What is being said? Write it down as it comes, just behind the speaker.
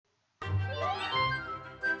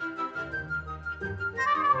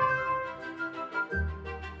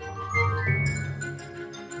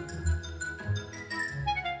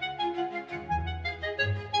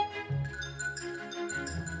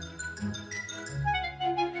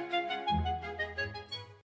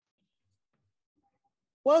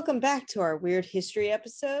Welcome back to our Weird History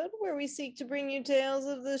episode, where we seek to bring you tales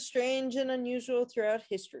of the strange and unusual throughout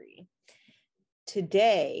history.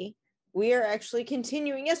 Today, we are actually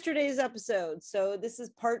continuing yesterday's episode, so this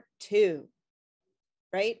is part 2.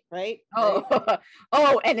 Right? Oh,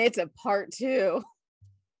 oh, and it's a part 2.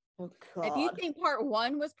 Oh, God. If you think part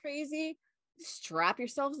 1 was crazy, strap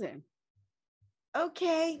yourselves in.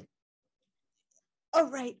 Okay.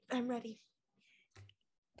 All right, I'm ready.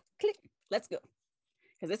 Click. Let's go.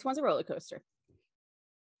 Because this one's a roller coaster.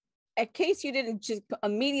 In case you didn't just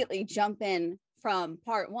immediately jump in from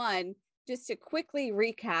part 1, just to quickly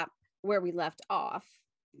recap where we left off,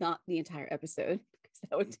 not the entire episode, because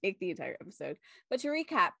that would take the entire episode, but to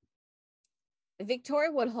recap,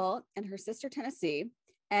 Victoria Woodhull and her sister Tennessee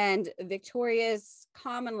and Victoria's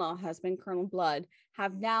common law husband, Colonel Blood,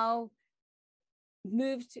 have now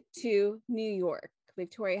moved to New York.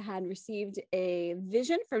 Victoria had received a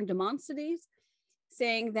vision from Demosthenes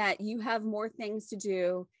saying that you have more things to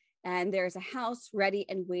do and there's a house ready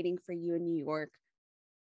and waiting for you in New York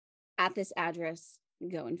at this address.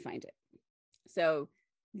 Go and find it. So,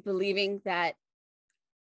 believing that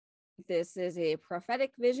this is a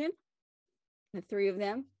prophetic vision, the three of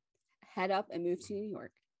them head up and move to New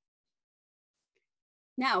York.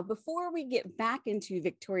 Now, before we get back into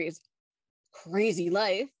Victoria's crazy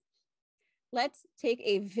life, let's take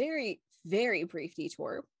a very, very brief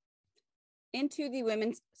detour into the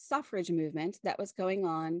women's suffrage movement that was going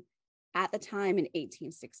on at the time in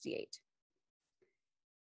 1868.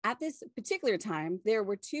 At this particular time, there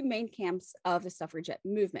were two main camps of the suffragette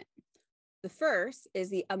movement. The first is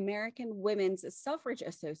the American Women's Suffrage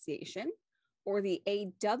Association, or the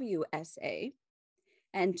AWSA,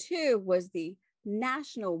 and two was the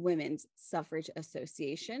National Women's Suffrage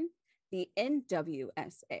Association, the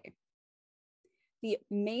NWSA. The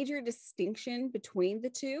major distinction between the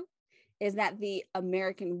two is that the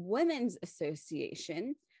American Women's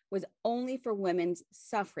Association was only for women's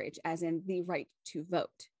suffrage, as in the right to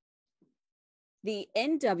vote. The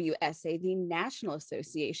NWSA, the National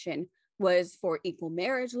Association, was for equal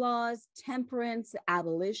marriage laws, temperance,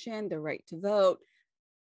 abolition, the right to vote,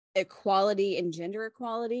 equality and gender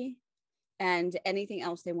equality, and anything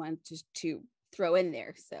else they wanted to throw in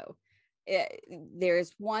there. So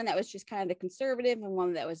there's one that was just kind of the conservative and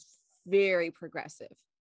one that was very progressive.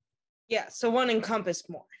 Yeah, so one encompassed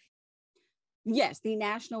more. Yes, the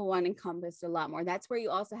national one encompassed a lot more. That's where you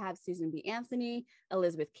also have Susan B. Anthony,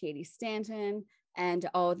 Elizabeth Cady Stanton, and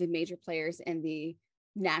all the major players in the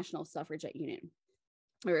National Suffragette Union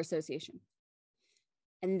or Association.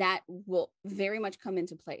 And that will very much come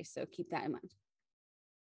into play. So keep that in mind.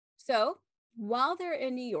 So while they're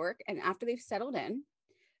in New York and after they've settled in,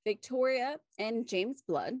 Victoria and James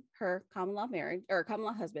Blood, her common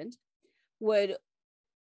law husband, would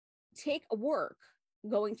take work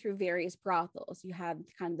going through various brothels. You have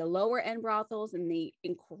kind of the lower end brothels and the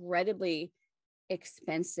incredibly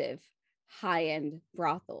expensive high-end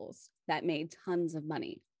brothels that made tons of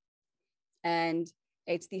money. And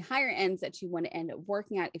it's the higher ends that you want to end up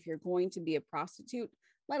working at if you're going to be a prostitute,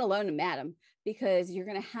 let alone a madam, because you're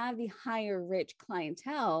going to have the higher rich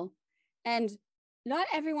clientele. And not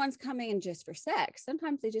everyone's coming in just for sex.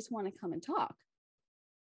 Sometimes they just want to come and talk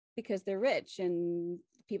because they're rich and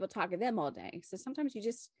people talk to them all day. So sometimes you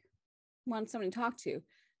just want someone to talk to.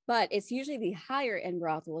 But it's usually the higher end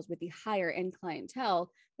brothels with the higher end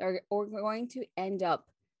clientele that are going to end up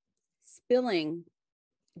spilling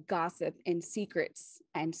gossip and secrets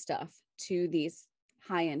and stuff to these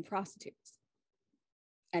high end prostitutes.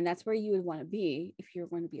 And that's where you would want to be if you're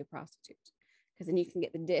going to be a prostitute, because then you can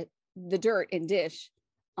get the dirt and dish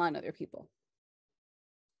on other people.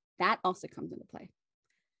 That also comes into play.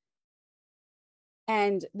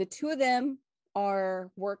 And the two of them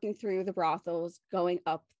are working through the brothels, going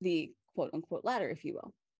up the quote unquote ladder, if you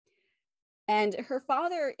will. And her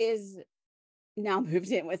father is now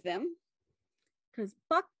moved in with them because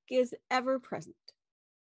Buck is ever present.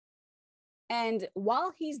 And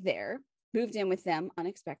while he's there, moved in with them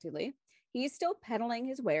unexpectedly, he's still peddling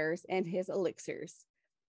his wares and his elixirs.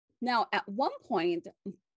 Now, at one point,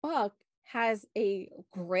 Buck has a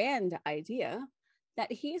grand idea that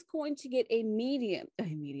he's going to get a meeting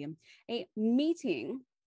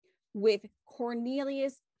with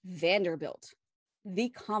Cornelius Vanderbilt, the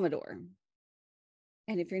Commodore.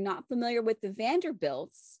 And if you're not familiar with the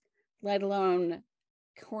Vanderbilts, let alone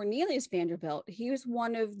Cornelius Vanderbilt, he was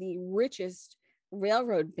one of the richest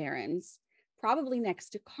railroad barons, probably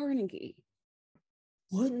next to Carnegie.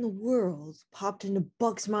 What in the world popped into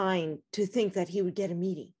Buck's mind to think that he would get a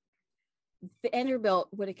meeting? Vanderbilt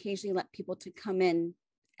would occasionally let people to come in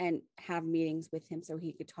and have meetings with him so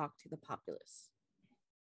he could talk to the populace.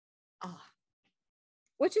 Oh,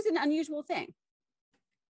 which is an unusual thing.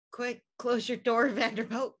 quick, close your door,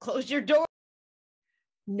 Vanderbilt. Close your door.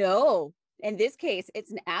 No. In this case,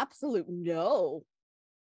 it's an absolute no.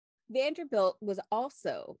 Vanderbilt was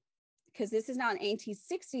also, because this is now in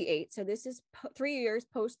 1868, so this is 3 years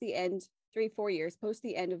post the end, 4 years post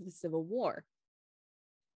the end of the Civil War.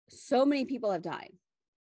 So many people have died.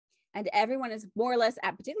 And everyone is more or less,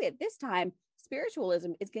 particularly at this time,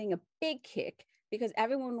 spiritualism is getting a big kick because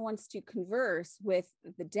everyone wants to converse with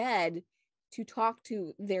the dead, to talk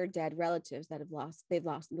to their dead relatives that they've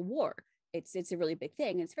lost in the war. It's a really big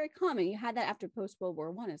thing. And it's very common. You had that after post World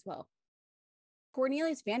War I as well.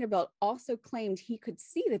 Cornelius Vanderbilt also claimed he could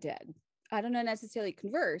see the dead. I don't know necessarily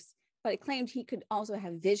converse, but it claimed he could also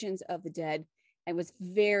have visions of the dead and was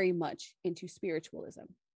very much into spiritualism.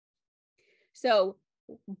 So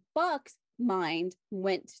Buck's mind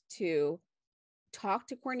went to talk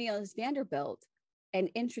to Cornelius Vanderbilt and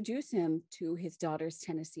introduce him to his daughters,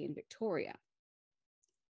 Tennessee and Victoria.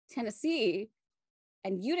 Tennessee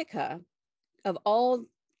and Utica, of all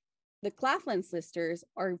the Claflin sisters,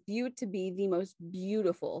 are viewed to be the most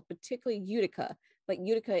beautiful, particularly Utica, but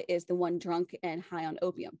Utica is the one drunk and high on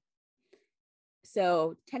opium.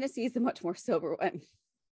 So Tennessee is the much more sober one.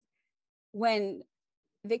 When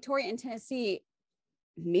Victoria and Tennessee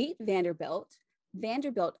meet Vanderbilt,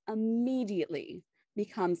 Vanderbilt immediately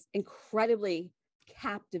becomes incredibly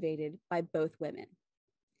captivated by both women.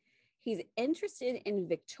 He's interested in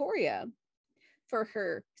Victoria for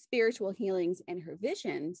her spiritual healings and her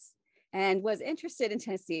visions, and was interested in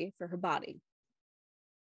Tennessee for her body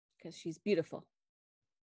because she's beautiful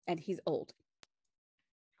and he's old.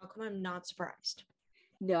 How come I'm not surprised?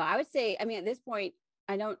 No, I would say, I mean, at this point,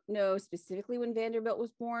 I don't know specifically when Vanderbilt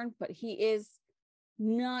was born, but he is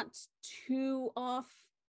not too off.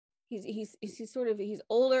 He's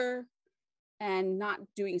older and not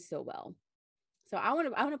doing so well. So I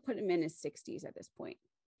want to put him in his 60s at this point.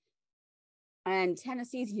 And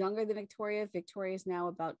Tennessee's younger than Victoria. Victoria is now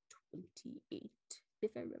about 28,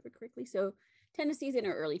 if I remember correctly. So Tennessee's in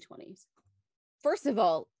her early 20s. First of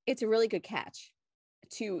all, it's a really good catch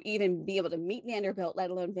to even be able to meet Vanderbilt,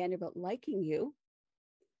 let alone Vanderbilt liking you.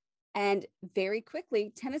 And very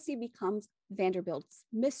quickly, Tennessee becomes Vanderbilt's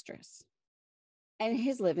mistress and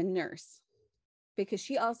his live-in nurse, because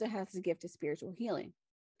she also has the gift of spiritual healing.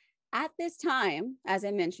 At this time, as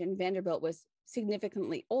I mentioned, Vanderbilt was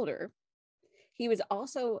significantly older. He was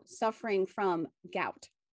also suffering from gout,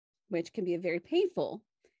 which can be very painful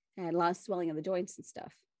and a lot of swelling of the joints and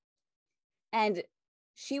stuff. And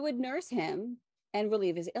she would nurse him and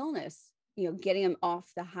relieve his illness, getting him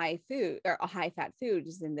off the high fat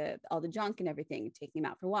foods and all the junk and everything, taking him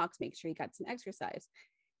out for walks, make sure he got some exercise.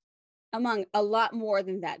 Among a lot more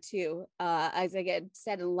than that too. As I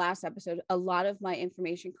said in the last episode, a lot of my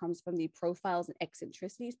information comes from the Profiles and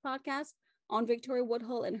Eccentricities podcast on Victoria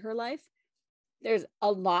Woodhull and her life. There's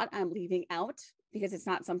a lot I'm leaving out because it's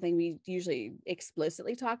not something we usually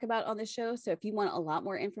explicitly talk about on the show. So if you want a lot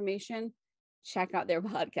more information, check out their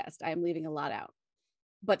podcast. I am leaving a lot out,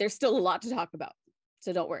 but there's still a lot to talk about.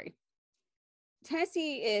 So don't worry.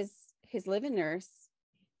 Tennessee is his live-in nurse,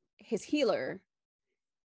 his healer,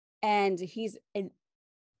 and he's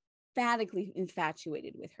emphatically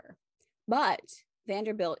infatuated with her. But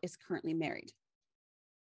Vanderbilt is currently married.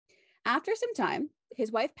 After some time,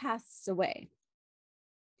 his wife passes away.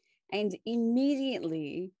 And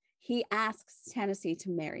immediately he asks Tennessee to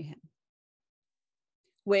marry him,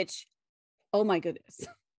 which, oh my goodness,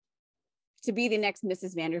 to be the next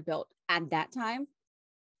Mrs. Vanderbilt at that time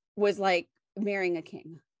was like marrying a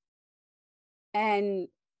king. And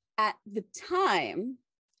at the time,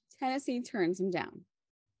 Tennessee turns him down,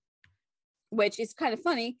 which is kind of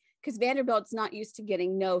funny because Vanderbilt's not used to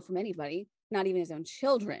getting no from anybody. Not even his own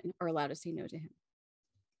children are allowed to say no to him.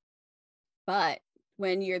 But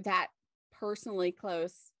when you're that personally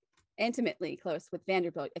close, intimately close with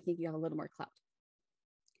Vanderbilt, I think you have a little more clout.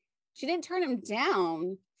 She didn't turn him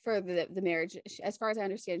down for the marriage. As far as I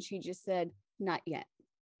understand, she just said, not yet.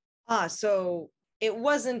 So it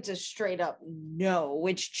wasn't a straight up no,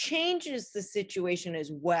 which changes the situation as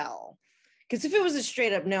well. Because if it was a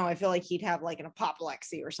straight up no, I feel like he'd have like an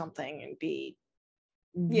apoplexy or something and be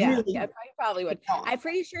really yeah, probably would. I'm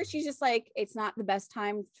pretty sure she's just like, it's not the best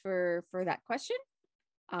time for that question.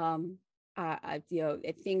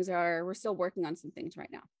 If things are, we're still working on some things right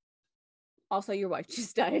now. Also, your wife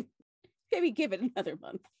just died. Maybe give it another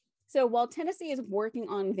month. So while Tennessee is working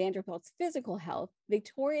on Vanderbilt's physical health,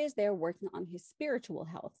 Victoria is there working on his spiritual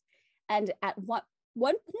health. And at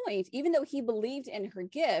one point, even though he believed in her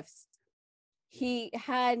gifts, he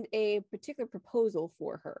had a particular proposal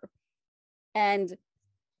for her. And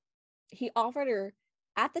he offered her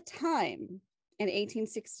at the time in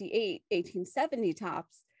 1868, 1870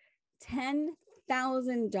 tops,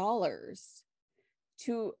 $10,000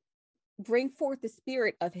 to bring forth the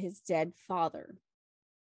spirit of his dead father.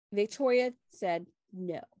 Victoria said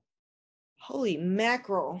no. Holy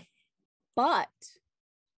mackerel. But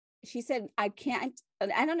she said, I can't.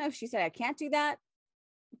 I don't know if she said, I can't do that,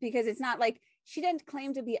 because it's not like she didn't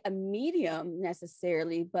claim to be a medium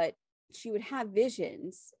necessarily, but she would have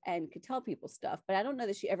visions and could tell people stuff. But I don't know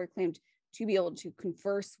that she ever claimed to be able to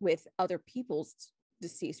converse with other people's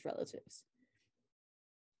deceased relatives.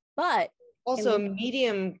 But also,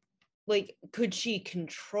 medium, like, could she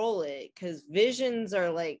control it? Because visions are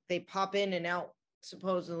like, they pop in and out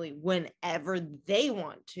supposedly whenever they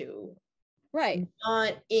want to. Right.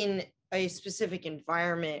 Not in a specific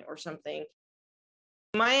environment or something.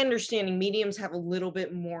 My understanding, mediums have a little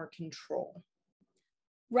bit more control.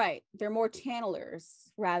 Right. They're more channelers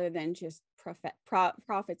rather than just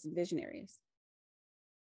prophets and visionaries.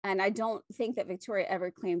 And I don't think that Victoria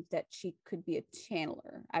ever claimed that she could be a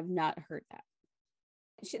channeler. I've not heard that.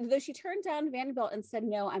 Though she turned down Vanderbilt and said,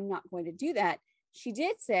 no, I'm not going to do that. She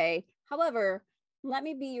did say, however, let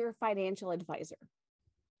me be your financial advisor.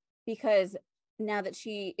 Because now that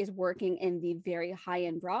she is working in the very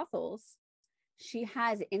high-end brothels, she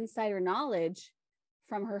has insider knowledge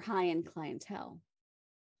from her high-end clientele.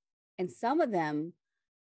 And some of them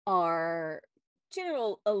are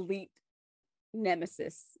general elite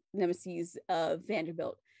nemesis of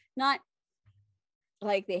Vanderbilt. Not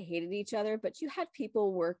like they hated each other, but you had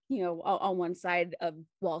people work, on one side of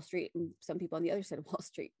Wall Street and some people on the other side of Wall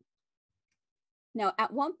Street. Now,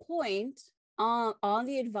 at one point, on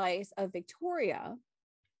the advice of Victoria,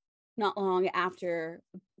 not long after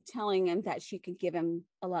telling him that she could give him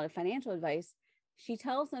a lot of financial advice, she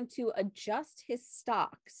tells him to adjust his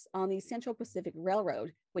stocks on the Central Pacific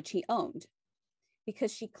Railroad, which he owned,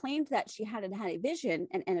 because she claimed that she had a vision,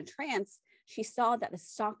 and in a trance, she saw that the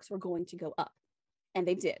stocks were going to go up, and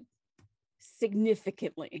they did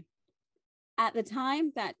significantly. At the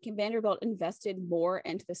time that Vanderbilt invested more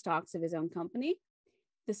into the stocks of his own company,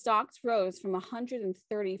 the stocks rose from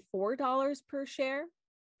 $134 per share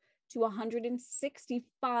to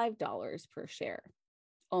 $165 per share,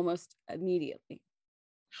 almost immediately.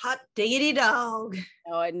 Hot diggity dog.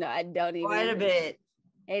 No, I don't even. Quite a bit.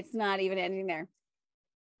 It's not even ending there.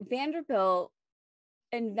 Vanderbilt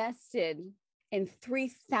invested in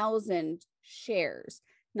 3,000 shares,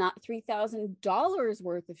 not $3,000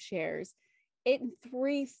 worth of shares, in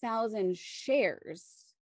 3,000 shares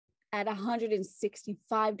at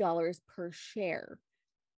 $165 per share.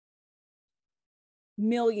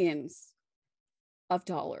 Millions of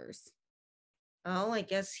dollars. Oh, I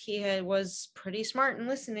guess he was pretty smart in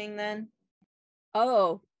listening then.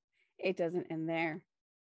 Oh, it doesn't end there.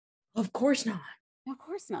 Of course not. Of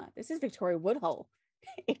course not. This is Victoria Woodhull.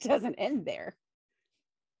 It doesn't end there.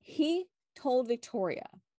 He told Victoria,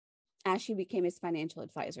 as she became his financial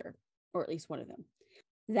advisor, or at least one of them,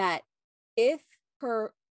 that if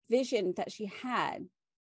her vision that she had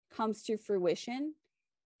comes to fruition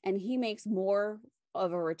and he makes more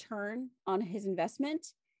of a return on his investment,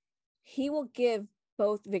 he will give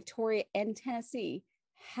both Victoria and Tennessee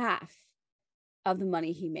half of the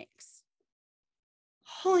money he makes.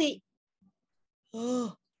 Holy.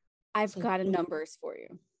 Oh, I've got numbers for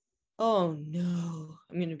you. Oh no,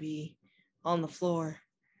 I'm going to be on the floor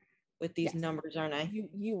with these numbers, aren't I?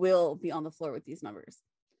 You will be on the floor with these numbers.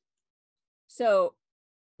 So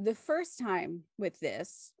the first time with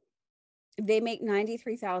this, they make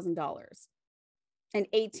 $93,000 in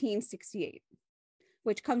 1868,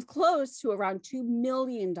 which comes close to around $2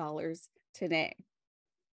 million today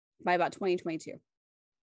by about 2022.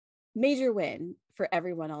 Major win for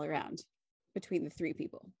everyone all around between the three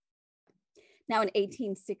people. Now in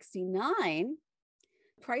 1869,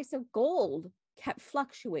 the price of gold kept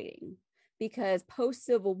fluctuating because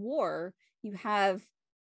post-Civil War, you have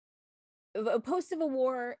post-Civil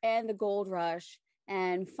War and the gold rush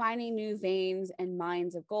and finding new veins and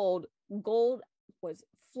mines of gold. Gold was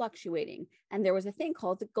fluctuating. And there was a thing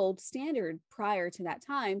called the gold standard prior to that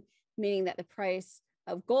time, meaning that the price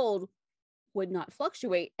of gold would not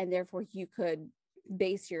fluctuate. And therefore you could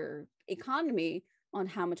base your economy on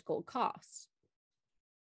how much gold costs,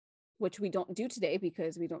 which we don't do today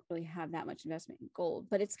because we don't really have that much investment in gold.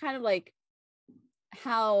 But it's kind of like,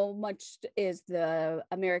 how much is the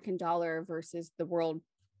American dollar versus the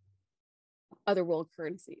other world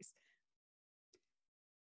currencies?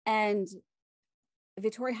 And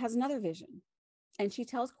Victoria has another vision, and she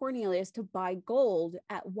tells Cornelius to buy gold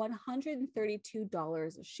at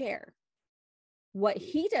 $132 a share. What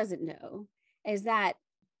he doesn't know is that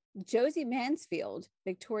Josie Mansfield,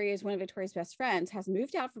 one of Victoria's best friends, has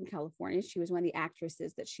moved out from California. She was one of the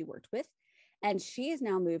actresses that she worked with. And she has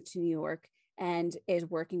now moved to New York and is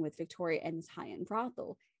working with Victoria in this high-end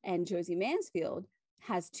brothel. And Josie Mansfield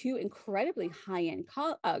has two incredibly high-end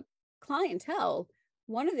clientele,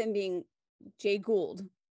 one of them being Jay Gould.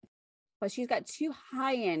 But she's got two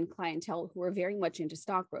high-end clientele who are very much into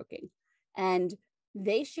stockbroking. And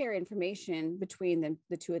they share information between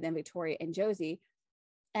the two of them, Victoria and Josie.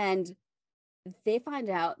 And they find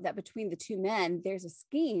out that between the two men, there's a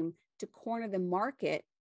scheme to corner the market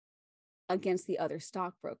against the other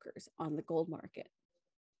stockbrokers on the gold market,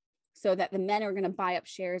 so that the men are going to buy up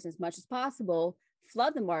shares as much as possible,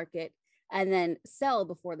 flood the market, and then sell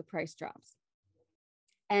before the price drops.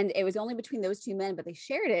 And it was only between those two men, but they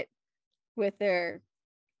shared it with their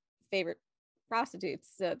favorite prostitutes.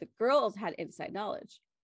 So the girls had inside knowledge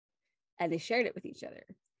and they shared it with each other.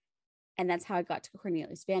 And that's how I got to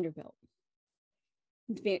Cornelius Vanderbilt.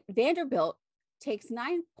 Vanderbilt takes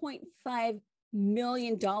 $9.5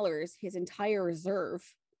 million, his entire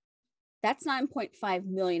reserve. That's $9.5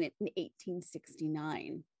 million in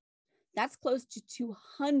 1869. That's close to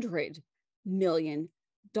 $200 million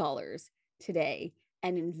today,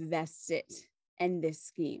 and invests it in this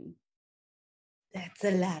scheme. That's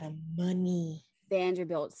a lot of money.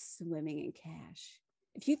 Vanderbilt's swimming in cash.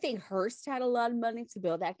 If you think Hearst had a lot of money to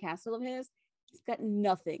build that castle of his, he's got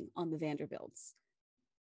nothing on the Vanderbilts.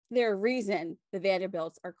 There's a reason the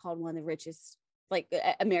Vanderbilts are called one of the richest, like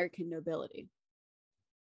American nobility.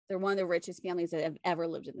 They're one of the richest families that have ever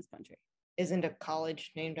lived in this country. Isn't a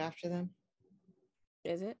college named after them?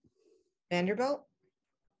 Is it? Vanderbilt?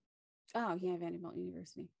 Oh, yeah, Vanderbilt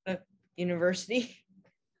University. University?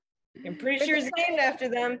 I'm pretty sure it's named after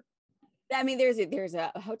them. I mean, there's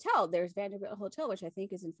a hotel. There's Vanderbilt Hotel, which I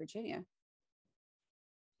think is in Virginia.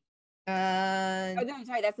 Oh, no,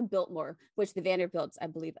 sorry, that's in Biltmore, which the Vanderbilts, I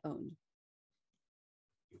believe, owned.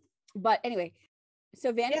 But anyway,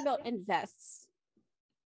 so Vanderbilt invests.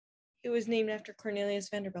 It was named after Cornelius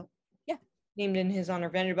Vanderbilt. Yeah. Named in his honor,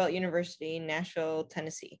 Vanderbilt University in Nashville,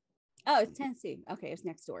 Tennessee. Oh, it's Tennessee. Okay, it's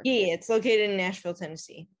next door. Yeah, it's located in Nashville,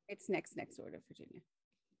 Tennessee. It's next door to Virginia.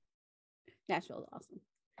 Nashville is awesome.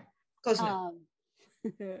 Close enough.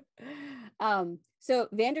 So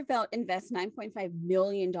Vanderbilt invests $9.5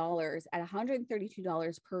 million at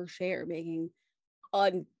 $132 per share, making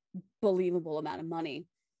unbelievable amount of money.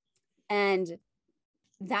 And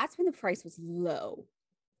that's when the price was low.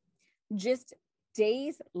 Just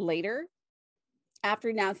days later,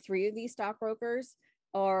 after now 3 of these stockbrokers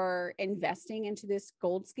are investing into this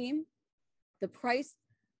gold scheme, the price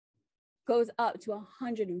goes up to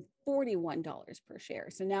 $141 per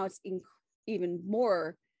share. So now it's even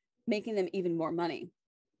more, making them even more money.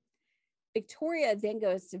 Victoria then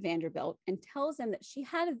goes to Vanderbilt and tells them that she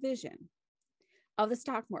had a vision of the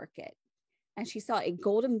stock market and she saw a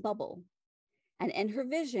golden bubble. And in her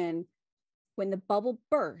vision, when the bubble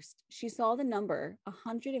burst, she saw the number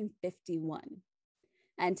 151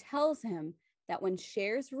 and tells him that when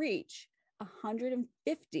shares reach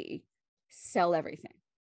 150, sell everything.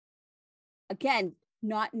 Again,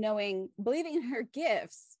 not knowing, believing in her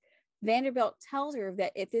gifts, Vanderbilt tells her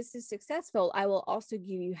that if this is successful, I will also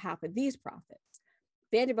give you half of these profits.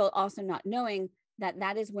 Vanderbilt also not knowing that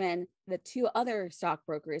that is when the 2 other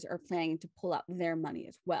stockbrokers are planning to pull out their money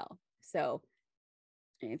as well. So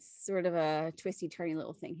it's sort of a twisty, turny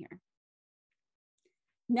little thing here.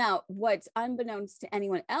 Now, what's unbeknownst to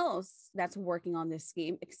anyone else that's working on this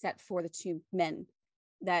scheme, except for the 2 men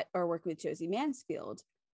that are working with Josie Mansfield,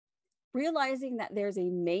 realizing that there's a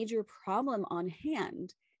major problem on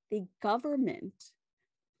hand, the government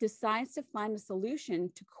decides to find a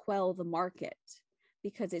solution to quell the market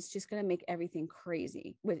because it's just going to make everything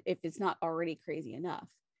crazy if it's not already crazy enough.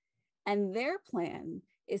 And their plan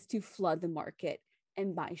is to flood the market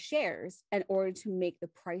and buy shares in order to make the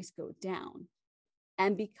price go down.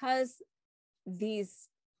 And because these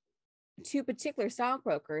 2 particular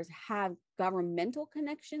stockbrokers have governmental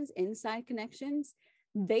connections, inside connections,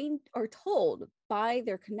 they are told by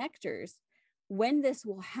their connectors when this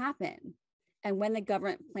will happen and when the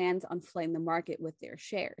government plans on flooding the market with their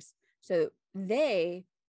shares. So they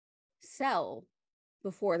sell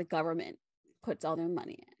before the government puts all their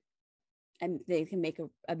money in, and they can make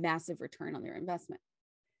a massive return on their investment.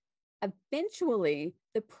 Eventually,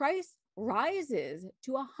 the price rises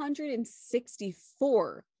to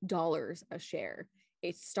 $164 a share.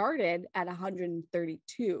 It started at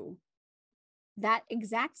 $132. That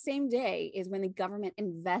exact same day is when the government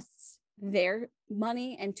invests their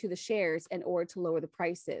money into the shares in order to lower the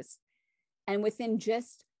prices. And within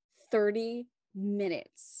just 30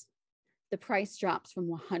 minutes, the price drops from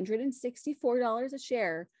 $164 a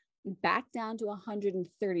share back down to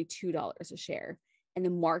 $132 a share. And the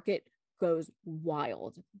market goes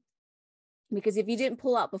wild. Because if you didn't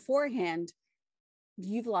pull out beforehand,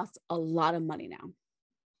 you've lost a lot of money now.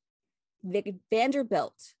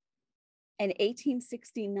 Vanderbilt in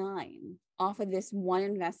 1869, off of this one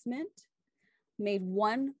investment, made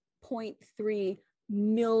 $1.3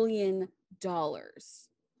 million,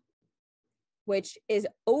 which is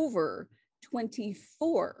over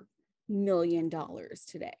 $24 million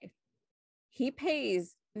today. He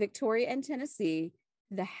pays Victoria and Tennessee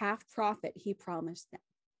the half profit he promised them.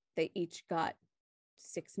 They each got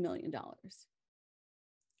 $6 million.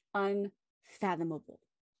 Unfathomable.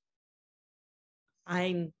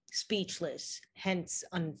 I'm speechless, hence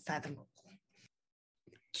unfathomable.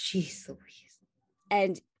 Jeez Louise.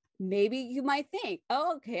 And maybe you might think,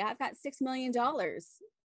 oh, okay, I've got $6 million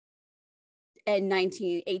in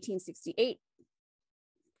 1868,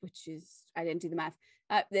 which is, I didn't do the math.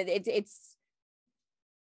 It's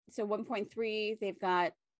so 1.3, they've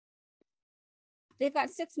got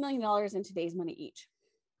 $6 million in today's money each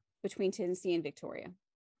between Tennessee and Victoria.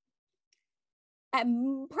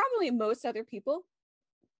 And probably most other people,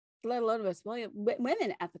 let alone most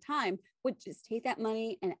women at the time, would just take that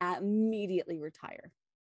money and immediately retire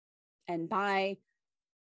and buy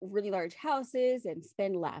really large houses and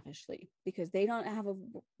spend lavishly, because they don't have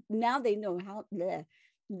now they know how,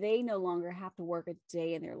 they no longer have to work a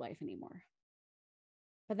day in their life anymore.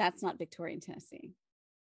 But that's not Victoria and Tennessee.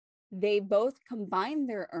 They both combine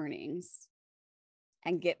their earnings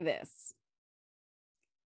and get this,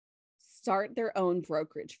 start their own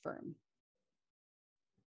brokerage firm.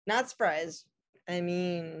 Not surprised. I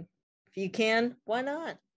mean, if you can, why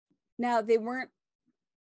not? Now, they weren't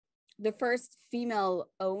the first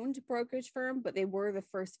female-owned brokerage firm, but they were the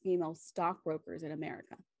first female stockbrokers in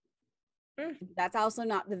America. That's also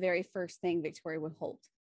not the very first thing Victoria would hold.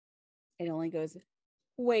 It only goes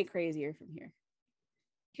way crazier from here.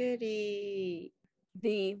 Goody.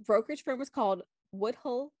 The brokerage firm was called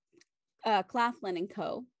Woodhull, Claflin and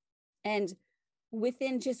Co. And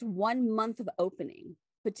within just 1 month of opening,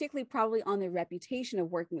 particularly probably on their reputation of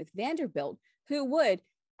working with Vanderbilt, who would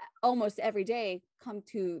almost every day come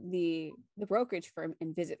to the brokerage firm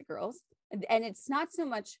and visit the girls. And it's not so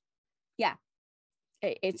much,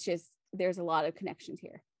 it's just, there's a lot of connections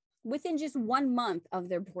here. Within just 1 month of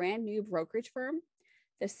their brand new brokerage firm,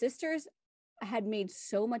 the sisters had made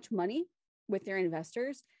so much money with their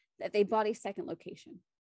investors that they bought a second location.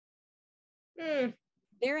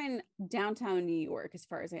 They're in downtown New York, as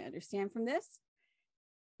far as I understand from this.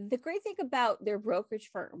 The great thing about their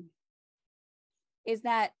brokerage firm is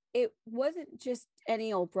that it wasn't just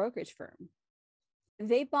any old brokerage firm.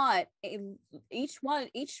 They bought each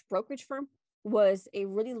brokerage firm was a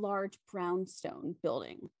really large brownstone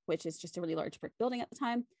building, which is just a really large brick building at the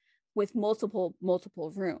time, with multiple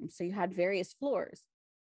rooms. So you had various floors.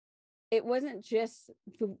 It wasn't just,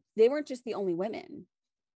 they weren't just the only women.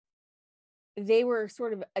 They were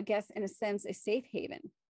sort of, I guess, in a sense, a safe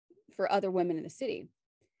haven for other women in the city.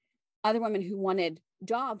 Other women who wanted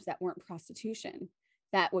jobs that weren't prostitution,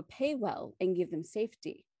 that would pay well and give them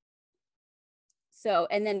safety. So,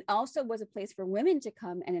 and then also was a place for women to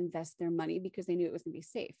come and invest their money because they knew it was going to be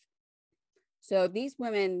safe. So these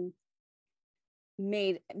women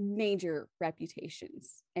made major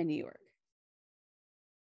reputations in New York.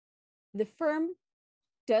 The firm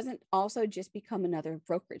doesn't also just become another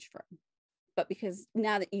brokerage firm, but because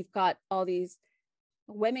now that you've got all these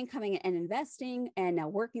women coming and investing and now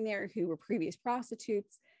working there who were previous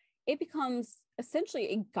prostitutes, it becomes essentially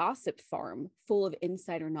a gossip farm full of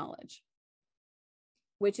insider knowledge,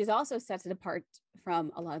 which is also sets it apart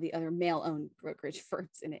from a lot of the other male-owned brokerage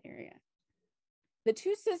firms in the area. The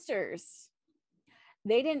two sisters,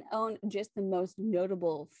 they didn't own just the most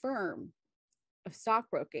notable firm of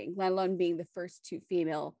stockbroking, let alone being the first two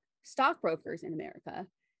female stockbrokers in America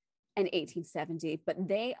in 1870, but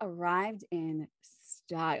they arrived in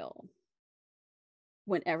style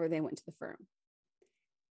whenever they went to the firm.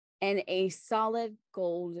 And a solid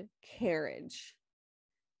gold carriage,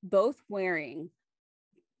 both wearing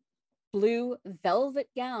blue velvet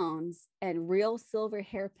gowns and real silver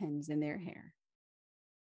hairpins in their hair.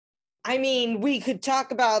 I mean, we could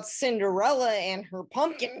talk about Cinderella and her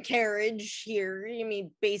pumpkin carriage here. I mean,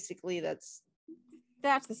 basically, that's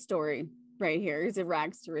the story right here. It's a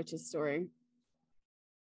rags to riches story.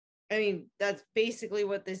 I mean, that's basically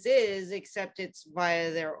what this is, except it's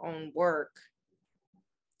via their own work.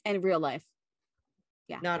 And real life.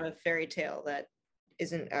 Yeah. Not a fairy tale that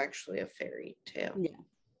isn't actually a fairy tale. Yeah.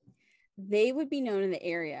 They would be known in the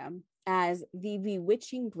area as the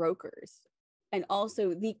bewitching brokers and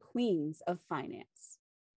also the queens of finance.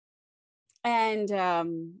 And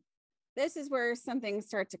this is where some things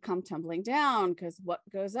start to come tumbling down, because what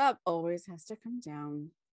goes up always has to come down.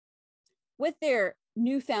 With their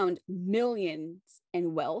newfound millions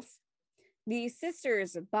in wealth, the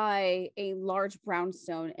sisters buy a large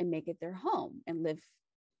brownstone and make it their home and live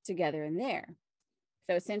together in there.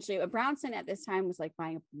 So essentially, a brownstone at this time was like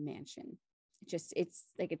buying a mansion. It's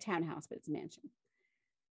like a townhouse, but it's a mansion.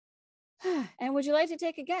 And would you like to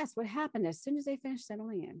take a guess what happened as soon as they finished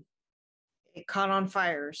settling in? It caught on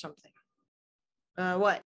fire or something.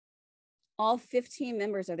 What? All 15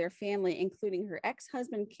 members of their family, including her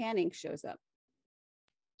ex-husband Canning, shows up.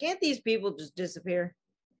 Can't these people just disappear?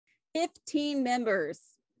 15 members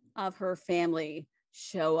of her family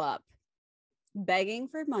show up, begging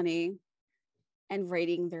for money and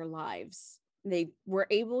raiding their lives. They were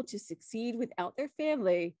able to succeed without their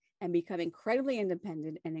family and become incredibly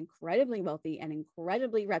independent and incredibly wealthy and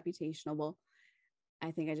incredibly reputational.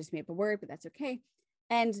 I think I just made up a word, but that's okay.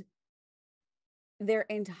 And their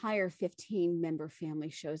entire 15-member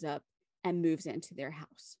family shows up and moves into their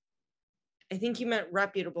house. I think you meant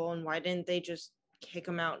reputable, and why didn't they just kick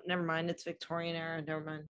them out? Never mind, it's Victorian era. Never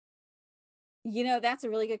mind. You know, that's a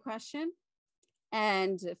really good question.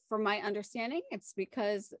 And from my understanding, it's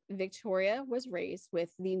because Victoria was raised with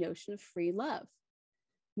the notion of free love,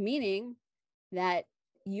 meaning that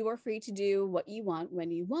you are free to do what you want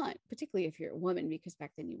when you want, particularly if you're a woman, because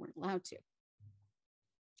back then you weren't allowed to.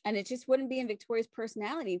 And it just wouldn't be in Victoria's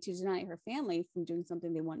personality to deny her family from doing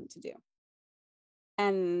something they wanted to do.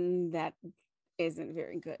 And that isn't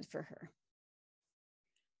very good for her.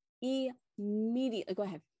 Immediately, go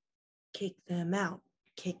ahead. Kick them out.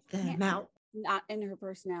 Kick them out. Not in her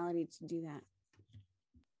personality to do that.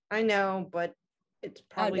 I know, but it's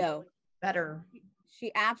probably better.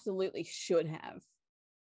 She absolutely should have,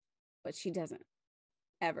 but she doesn't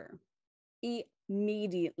ever.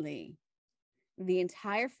 Immediately, the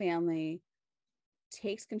entire family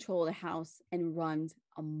takes control of the house and runs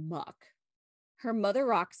amok. Her mother,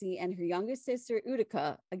 Roxy, and her youngest sister,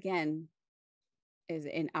 Utica, again, is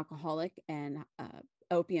an alcoholic and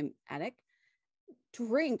opium addict,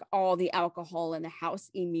 drink all the alcohol in the house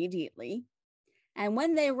immediately. And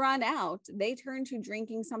when they run out, they turn to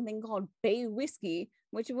drinking something called Bay whiskey,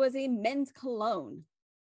 which was a men's cologne,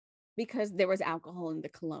 because there was alcohol in the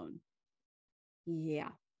cologne. Yeah.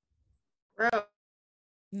 Gross.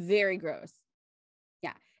 Very gross.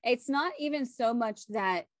 Yeah. It's not even so much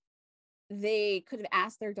that they could have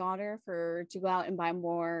asked their daughter to go out and buy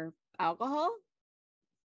more alcohol.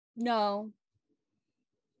 No.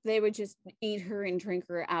 They would just eat her and drink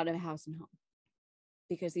her out of house and home,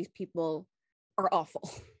 because these people are awful.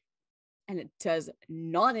 And it does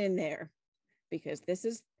not end there, because this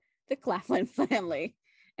is the Claflin family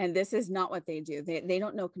and this is not what they do. They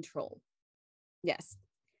don't know control. Yes.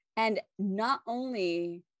 And not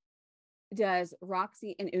only does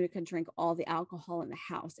Roxy and Utica drink all the alcohol in the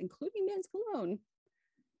house, including men's cologne,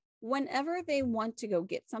 whenever they want to go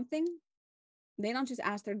get something, they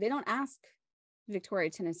don't ask Victoria,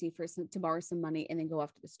 Tennessee to borrow some money and then go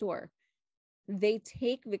off to the store. They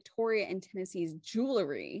take Victoria and Tennessee's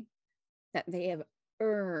jewelry that they have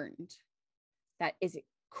earned, that is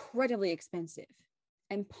incredibly expensive,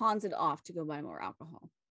 and pawns it off to go buy more alcohol.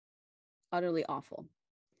 Utterly awful.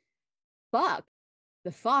 Buck,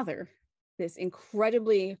 the father, this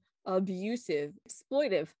incredibly abusive,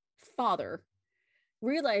 exploitive father,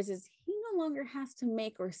 realizes he no longer has to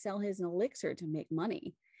make or sell his elixir to make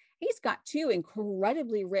money. He's got two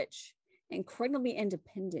incredibly rich, incredibly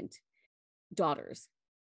independent daughters.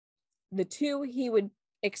 The two he would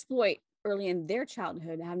exploit early in their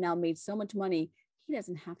childhood have now made so much money, he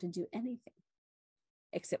doesn't have to do anything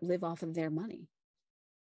except live off of their money.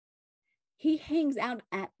 He hangs out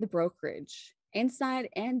at the brokerage, inside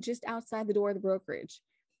and just outside the door of the brokerage,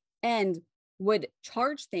 and would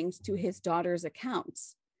charge things to his daughter's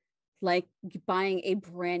accounts, like buying a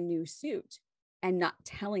brand new suit and not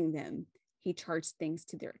telling them he charged things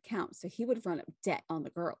to their account. So he would run up debt on the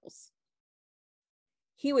girls.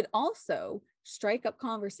 He would also strike up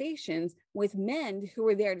conversations with men who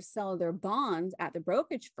were there to sell their bonds at the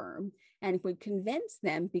brokerage firm, and would convince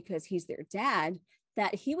them, because he's their dad,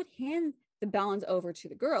 that he would hand the bonds over to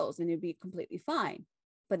the girls and it'd be completely fine.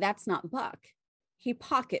 But that's not Buck. He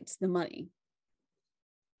pockets the money.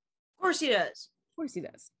 Of course he does. Of course he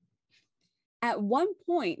does. At one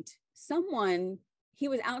point, he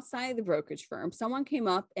was outside the brokerage firm. Someone came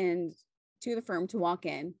up and to the firm to walk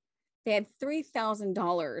in. They had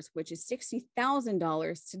 $3,000, which is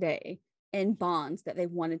 $60,000 today, in bonds that they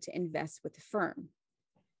wanted to invest with the firm.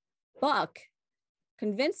 Buck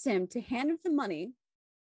convinced him to hand him the money,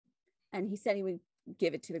 and he said he would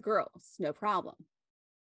give it to the girls, no problem.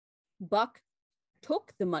 Buck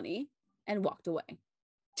took the money and walked away.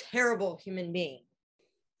 Terrible human being.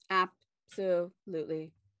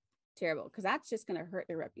 Absolutely terrible, because that's just going to hurt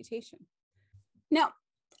their reputation. Now,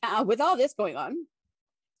 with all this going on,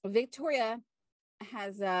 Victoria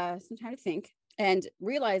has some time to think, and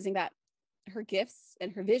realizing that her gifts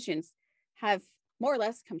and her visions have more or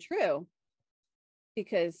less come true,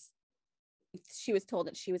 because she was told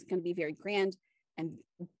that she was going to be very grand and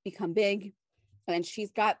become big, and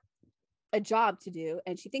she's got a job to do,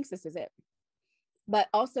 and she thinks this is it. But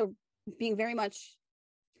also being very much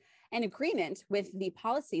in agreement with the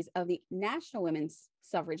policies of the National Women's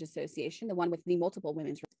Suffrage Association, the one with the multiple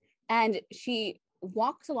women's. And she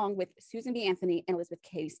walks along with Susan B. Anthony and Elizabeth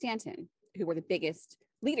Cady Stanton, who were the biggest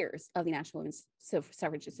leaders of the National Women's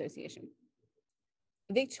Suffrage Association.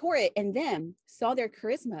 Victoria and them saw their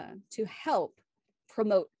charisma to help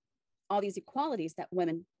promote all these equalities that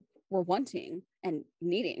women were wanting and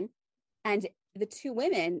needing. And the two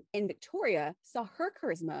women in Victoria saw her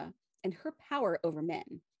charisma and her power over men,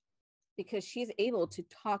 because she's able to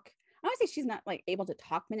talk. I want to say she's not like able to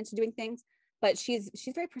talk men into doing things, but she's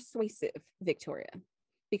very persuasive, Victoria,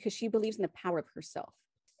 because she believes in the power of herself.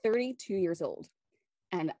 32 years old.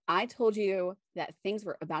 And I told you that things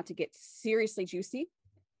were about to get seriously juicy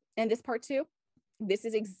in this part two. This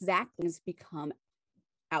is exactly has become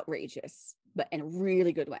outrageous, but in a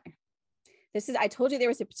really good way. I told you there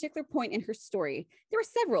was a particular point in her story. There were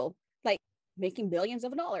several, like making billions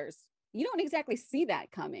of dollars. You don't exactly see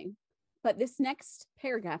that coming. But this next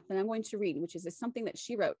paragraph that I'm going to read, which is something that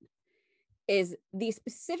she wrote, is the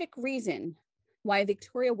specific reason why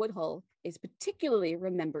Victoria Woodhull is particularly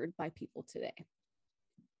remembered by people today.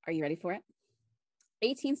 Are you ready for it?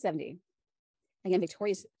 1870. Again,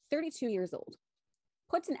 Victoria's 32 years old,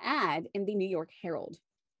 puts an ad in the New York Herald.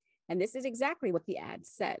 And this is exactly what the ad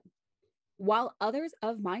said. While others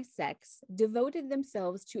of my sex devoted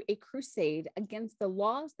themselves to a crusade against the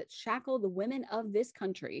laws that shackle the women of this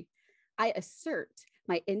country, I assert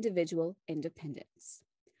my individual independence.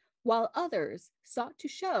 While others sought to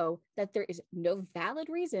show that there is no valid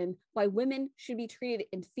reason why women should be treated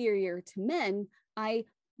inferior to men, I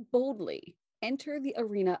boldly enter the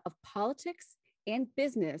arena of politics and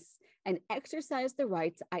business and exercise the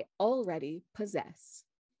rights I already possess.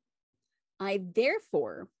 I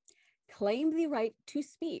therefore claim the right to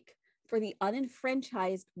speak for the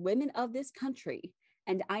unenfranchised women of this country,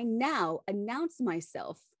 and I now announce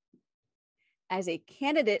myself as a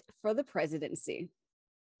candidate for the presidency.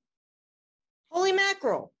 Holy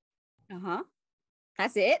mackerel. Uh-huh.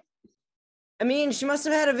 That's it. I mean, she must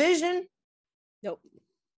have had a vision. Nope.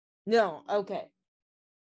 No, okay.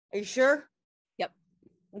 Are you sure? Yep.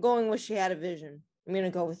 I'm going with she had a vision. I'm going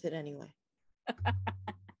to go with it anyway.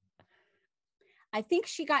 I think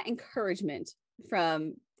she got encouragement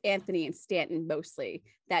from Anthony and Stanton mostly,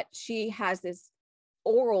 that she has this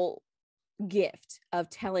oral gift of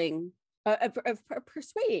telling, of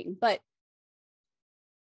persuading, but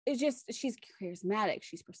it's just, she's charismatic,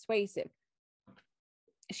 she's persuasive.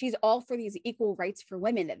 She's all for these equal rights for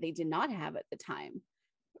women that they did not have at the time.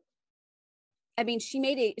 I mean,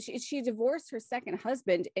 she divorced her second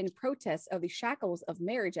husband in protest of the shackles of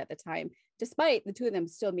marriage at the time, despite the two of them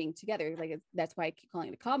still being together. Like, that's why I keep calling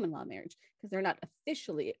it a common law marriage, because they're not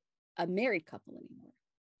officially a married couple anymore.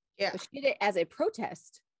 Yeah. But she did it as a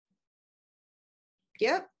protest.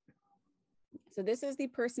 Yep. So this is the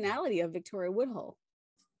personality of Victoria Woodhull.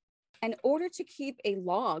 In order to keep a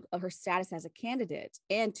log of her status as a candidate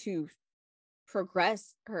and to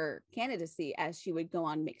progress her candidacy as she would go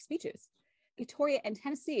on and make speeches, Victoria and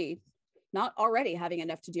Tennessee, not already having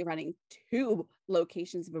enough to do running 2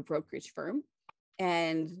 locations of a brokerage firm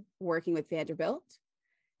and working with Vanderbilt,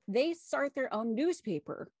 they start their own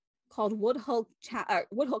newspaper called Woodhull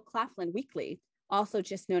Claflin Weekly, also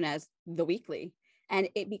just known as The Weekly. And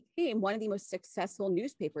it became one of the most successful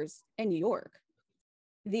newspapers in New York.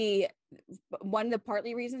 One of the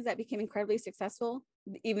partly reasons that became incredibly successful,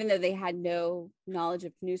 even though they had no knowledge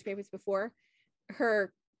of newspapers before,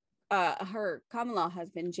 her common law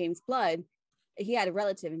husband, James Blood, he had a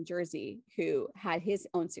relative in Jersey who had his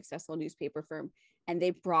own successful newspaper firm, and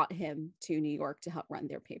they brought him to New York to help run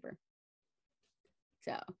their paper.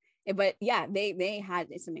 So, but yeah, they had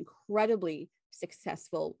some incredibly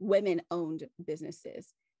successful women-owned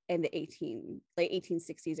businesses in the late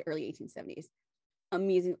 1860s, early 1870s.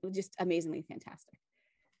 Amazing, just amazingly fantastic.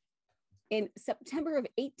 In September of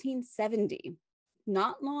 1870,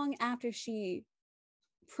 not long after she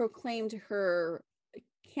proclaimed her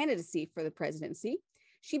candidacy for the presidency,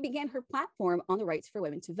 she began her platform on the rights for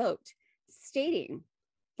women to vote, stating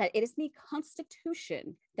that it is in the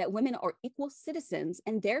Constitution that women are equal citizens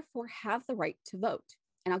and therefore have the right to vote.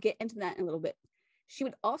 And I'll get into that in a little bit. She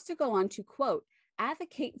would also go on to, quote,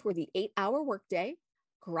 advocate for the 8-hour workday,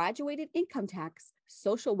 graduated income tax,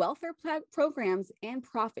 social welfare programs, and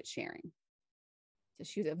profit sharing. So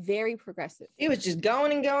she was a very progressive. It was just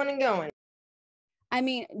going and going and going. I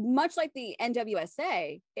mean, much like the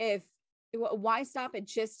NWSA, why stop at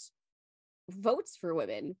just votes for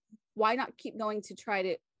women? Why not keep going to try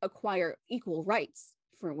to acquire equal rights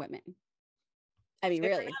for women? I mean,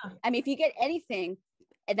 really. I mean, if you get anything,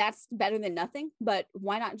 that's better than nothing, but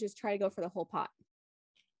why not just try to go for the whole pot?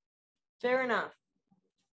 Fair enough.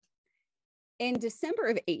 In December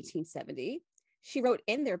of 1870, she wrote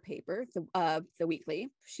in their paper, the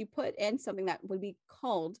Weekly, she put in something that would be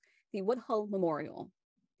called the Woodhull Memorial.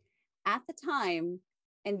 At the time,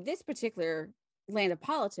 in this particular land of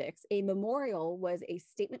politics, a memorial was a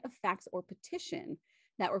statement of facts or petition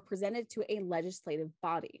that were presented to a legislative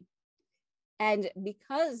body. And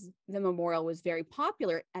because the memorial was very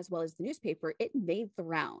popular, as well as the newspaper, it made the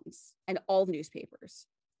rounds and all the newspapers.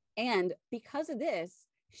 And because of this,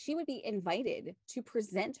 she would be invited to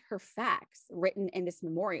present her facts written in this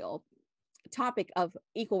memorial topic of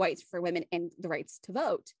equal rights for women and the rights to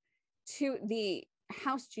vote to the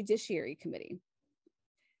House Judiciary Committee.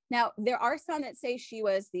 Now, there are some that say she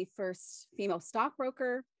was the first female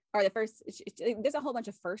stockbroker, or the first, there's a whole bunch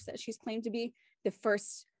of firsts that she's claimed to be the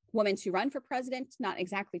first woman to run for president. Not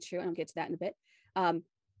exactly true. And I'll get to that in a bit.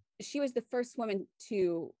 She was the first woman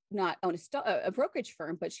to not own a brokerage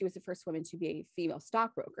firm, but she was the first woman to be a female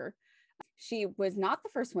stockbroker. She was not the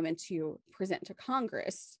first woman to present to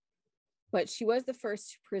Congress, but she was the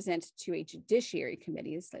first to present to a judiciary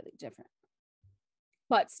committee. Is slightly different,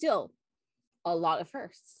 but still a lot of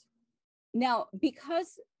firsts. Now,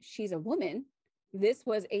 because she's a woman, this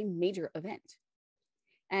was a major event.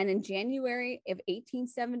 And in January of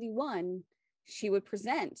 1871, she would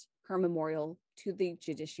present her memorial to the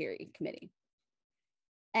Judiciary Committee.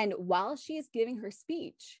 And while she is giving her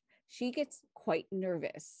speech, she gets quite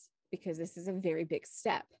nervous because this is a very big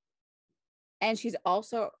step. And she's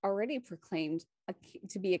also already proclaimed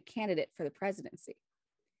to be a candidate for the presidency.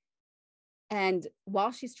 And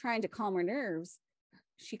while she's trying to calm her nerves,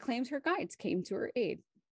 she claims her guides came to her aid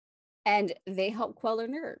and they help quell her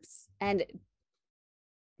nerves. And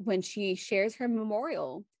when she shares her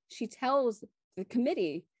memorial, she tells the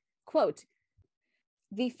committee, quote,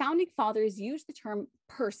 the founding fathers used the term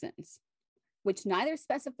persons, which neither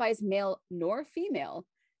specifies male nor female.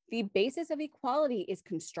 The basis of equality is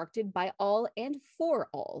constructed by all and for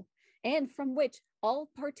all, and from which all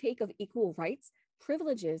partake of equal rights,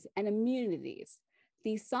 privileges, and immunities.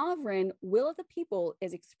 The sovereign will of the people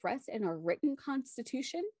is expressed in our written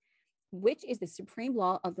constitution, which is the supreme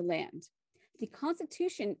law of the land. The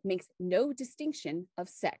Constitution makes no distinction of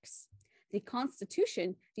sex. The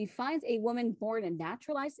Constitution defines a woman born and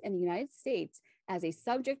naturalized in the United States as a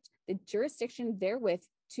subject, the jurisdiction therewith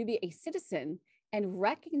to be a citizen, and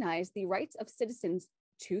recognize the rights of citizens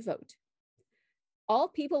to vote. All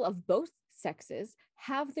people of both sexes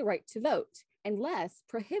have the right to vote, unless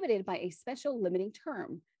prohibited by a special limiting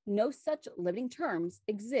term. No such limiting terms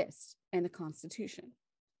exist in the Constitution.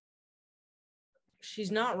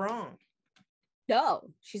 She's not wrong.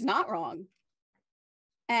 No, she's not wrong.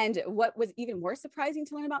 And what was even more surprising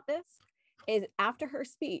to learn about this is after her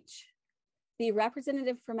speech, the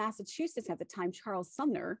representative from Massachusetts at the time, Charles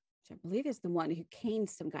Sumner, which I believe is the one who caned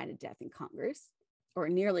some guy to death in Congress, or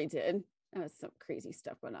nearly did. That was some crazy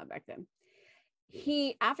stuff going on back then.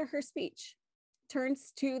 He, after her speech,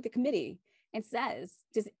 turns to the committee and says,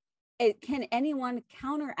 can anyone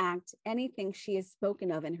counteract anything she has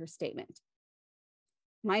spoken of in her statement?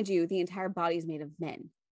 Mind you, the entire body is made of men,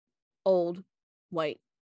 old, white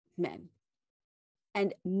men.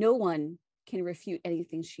 And no one can refute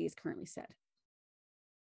anything she has currently said.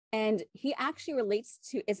 And he actually relates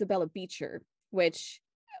to Isabella Beecher, which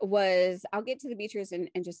was, I'll get to the Beechers in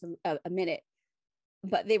just a minute,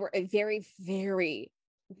 but they were a very, very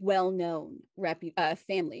well-known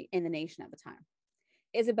family in the nation at the time.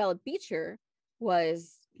 Isabella Beecher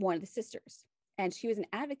was one of the sisters, and she was an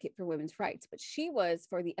advocate for women's rights, but she was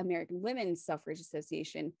for the American Women's Suffrage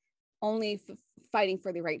Association, only fighting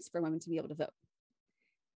for the rights for women to be able to vote.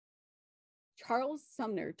 Charles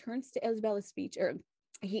Sumner turns to Isabella's speech, or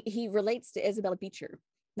he relates to Isabella Beecher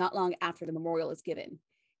not long after the memorial is given,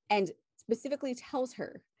 and specifically tells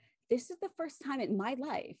her, this is the first time in my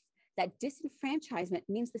life that disenfranchisement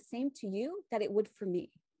means the same to you that it would for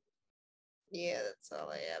me. Yeah, that's all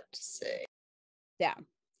I have to say. Yeah,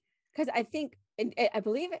 because I think and I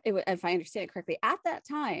believe if I understand it correctly, at that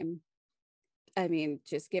time, I mean,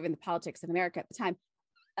 just given the politics of America at the time,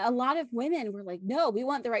 a lot of women were like, no, we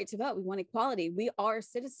want the right to vote. We want equality. We are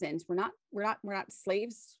citizens. We're not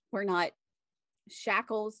slaves. We're not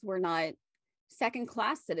shackles. We're not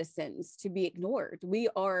second-class citizens to be ignored. We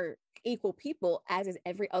are equal people, as is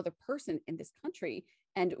every other person in this country.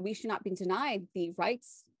 And we should not be denied the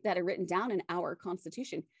rights that are written down in our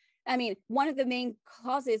Constitution. I mean, one of the main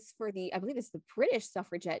causes for I believe it's the British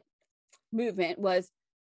suffragette movement was,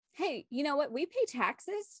 hey, you know what? We pay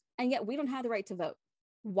taxes and yet we don't have the right to vote.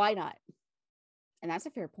 Why not? And that's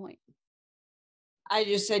a fair point. I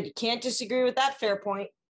just said you can't disagree with that fair point.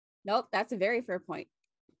 Nope, that's a very fair point.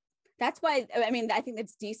 That's why, I mean, I think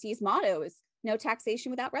that's DC's motto is no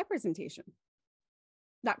taxation without representation.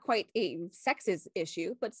 Not quite a sexist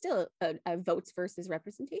issue, but still a votes versus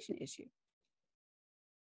representation issue.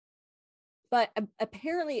 But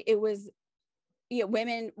apparently it was,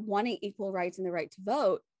 women wanting equal rights and the right to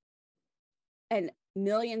vote, and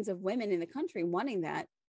millions of women in the country wanting that.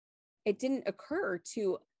 It didn't occur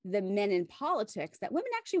to the men in politics that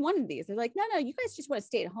women actually wanted these. They're like, no, you guys just want to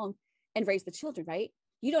stay at home and raise the children, right?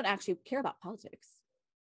 You don't actually care about politics.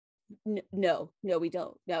 No, we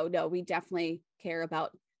don't. No, we definitely care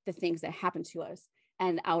about the things that happen to us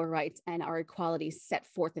and our rights and our equalities set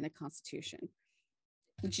forth in the Constitution,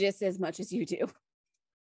 just as much as you do.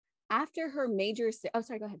 After her major, oh,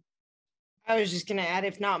 sorry, go ahead. I was just going to add,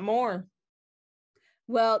 if not more.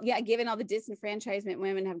 Well, yeah, given all the disenfranchisement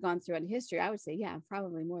women have gone through in history, I would say, yeah,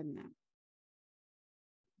 probably more than that.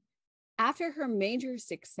 After her major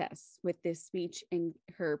success with this speech and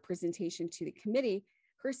her presentation to the committee,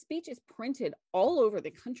 her speech is printed all over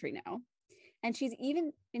the country now. And she's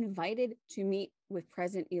even invited to meet with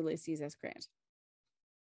President Ulysses S. Grant,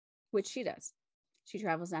 which she does. She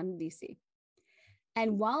travels down to DC.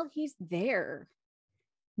 And while he's there,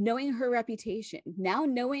 knowing her reputation, now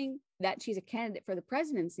knowing that she's a candidate for the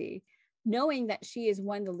presidency, knowing that she is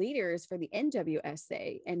one of the leaders for the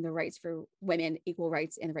NWSA and the rights for women, equal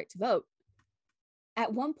rights, and the right to vote,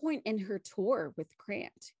 at one point in her tour with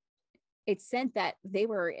Grant, it's said that they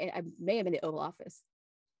were, I may have been the Oval Office,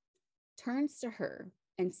 turns to her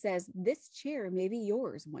and says, this chair may be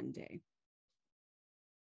yours one day.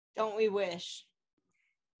 Don't we wish?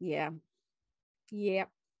 Yeah. I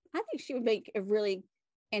think she would make a really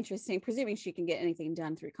interesting, presuming she can get anything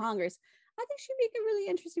done through Congress, I think she'd make a really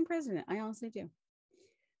interesting president. I honestly do.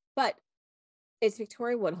 But it's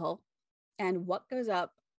Victoria Woodhull, and what goes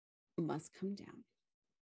up must come down,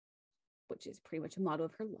 which is pretty much a motto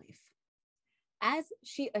of her life. As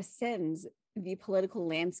she ascends the political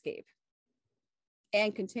landscape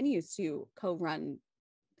and continues to co-run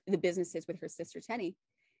the businesses with her sister Tenny,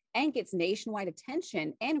 and gets nationwide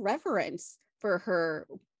attention and reverence for her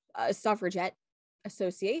suffragette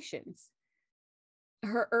associations,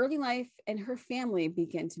 her early life and her family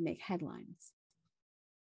begin to make headlines.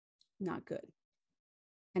 Not good.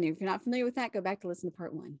 And if you're not familiar with that, go back to listen to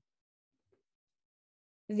part 1.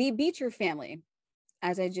 The Beecher family,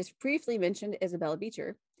 as I just briefly mentioned, Isabella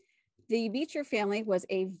Beecher. The Beecher family was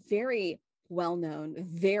a very well-known,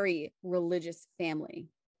 very religious family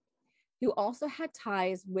who also had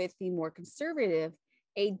ties with the more conservative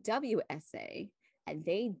AWSA, and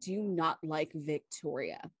they do not like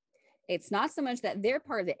Victoria. It's not so much that they're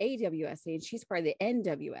part of the AWSA and she's part of the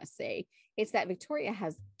NWSA. It's that Victoria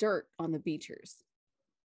has dirt on the Beechers.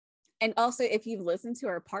 And also, if you've listened to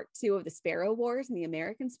our part 2 of the Sparrow Wars and the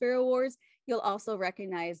American Sparrow Wars, you'll also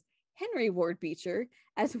recognize Henry Ward Beecher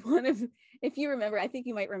as one of, if you remember, I think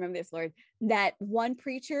you might remember this, Lord, that one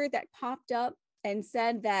preacher that popped up and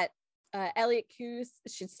said that Elliot Coos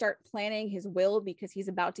should start planning his will because he's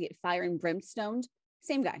about to get fire and brimstoned.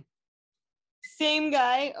 Same guy.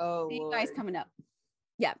 Oh, same Lord. guy's coming up.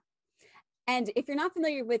 Yeah. And if you're not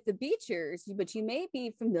familiar with the Beechers, but you may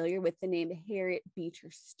be familiar with the name Harriet Beecher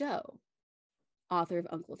Stowe, author of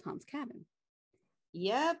Uncle Tom's Cabin.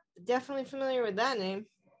 Yep, definitely familiar with that name.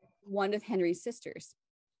 One of Henry's sisters.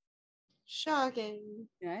 Shocking.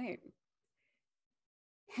 Right.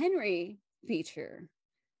 Henry Beecher,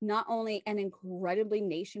 not only an incredibly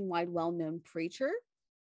nationwide well-known preacher,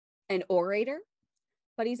 an orator,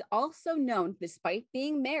 but he's also known, despite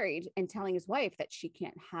being married and telling his wife that she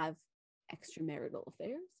can't have extramarital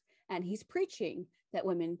affairs, and he's preaching that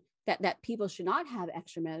women, that people should not have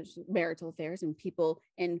extramarital affairs and people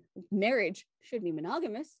in marriage should be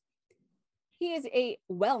monogamous. He is a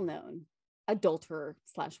well-known adulterer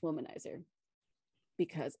 / womanizer,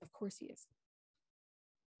 because of course he is.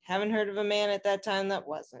 Haven't heard of a man at that time that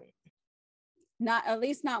wasn't. Not, at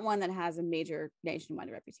least not one that has a major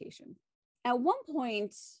nationwide reputation. At one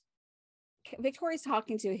point, Victoria's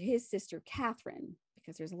talking to his sister, Catherine,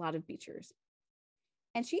 because there's a lot of Beechers.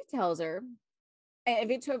 And she tells her,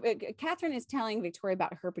 Catherine is telling Victoria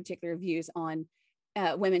about her particular views on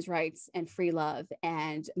women's rights and free love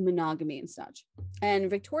and monogamy and such. And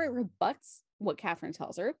Victoria rebuts what Catherine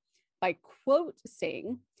tells her by quote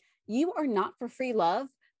saying, "You are not for free love,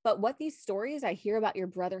 but what these stories I hear about your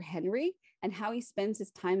brother Henry and how he spends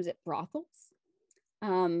his times at brothels.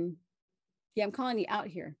 Yeah, I'm calling you out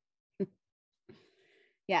here."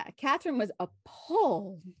 Yeah, Catherine was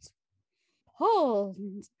appalled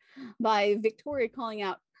by Victoria calling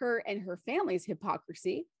out her and her family's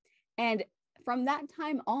hypocrisy. And from that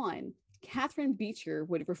time on, Catherine Beecher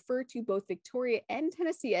would refer to both Victoria and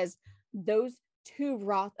Tennessee as those two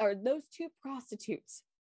prostitutes.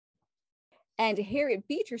 And Harriet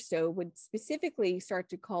Beecher Stowe would specifically start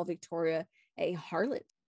to call Victoria a harlot.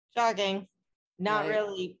 Shocking. Not Right.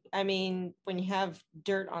 really. I mean, when you have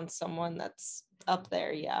dirt on someone that's up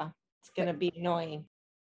there, yeah, it's going to be annoying.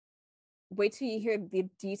 Wait till you hear the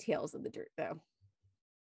details of the dirt, though.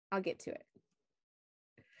 I'll get to it.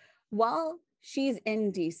 While she's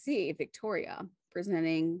in DC, Victoria,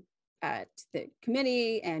 presenting at the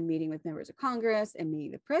committee and meeting with members of Congress and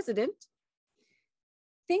meeting the president,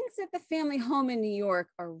 things at the family home in New York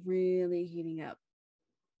are really heating up.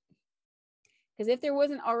 Because if there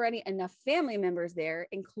wasn't already enough family members there,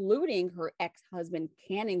 including her ex-husband,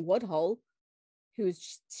 Canning Woodhull,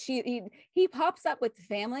 he pops up with the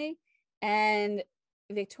family, and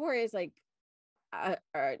Victoria's like,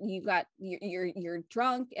 you're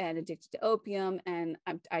drunk and addicted to opium, and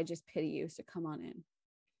I just pity you, so come on in.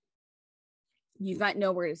 You've got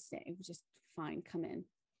nowhere to stay. Just fine, come in.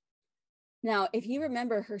 Now, if you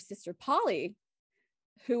remember her sister Polly,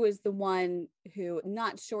 who was the one who,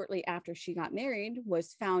 not shortly after she got married,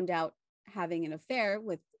 was found out having an affair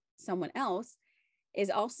with someone else, is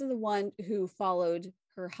also the one who followed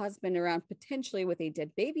her husband around potentially with a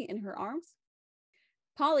dead baby in her arms.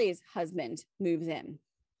 Polly's husband moves in,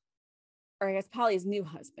 or I guess Polly's new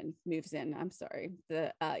husband moves in. I'm sorry.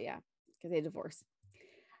 Because they divorce.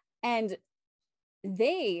 And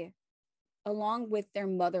they, along with their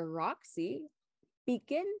mother, Roxy,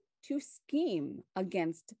 begin to scheme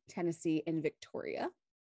against Tennessee and Victoria,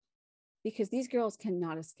 because these girls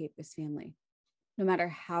cannot escape this family, no matter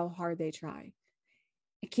how hard they try.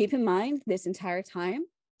 And keep in mind, this entire time,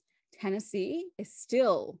 Tennessee is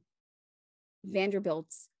still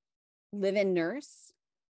Vanderbilt's live-in nurse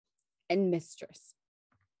and mistress.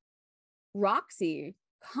 Roxy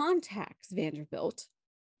contacts Vanderbilt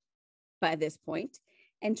by this point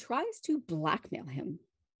and tries to blackmail him,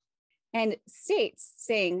 and states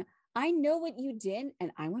saying, "I know what you did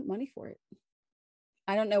and I want money for it."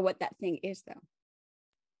 I don't know what that thing is, though.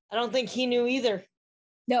 I don't think he knew either.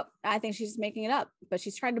 No, I think she's making it up, but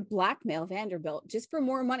she's trying to blackmail Vanderbilt just for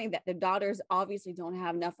more money that their daughters obviously don't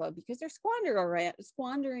have enough of, because they're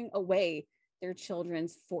squandering away their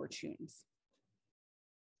children's fortunes.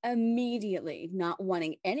 Immediately, not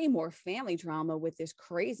wanting any more family drama with this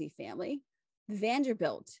crazy family,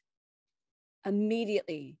 Vanderbilt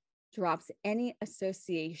immediately drops any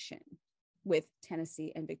association with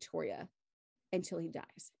Tennessee and Victoria until he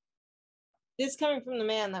dies. This coming from the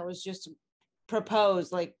man that was just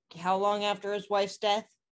proposed, like, how long after his wife's death?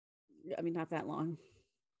 I mean, not that long.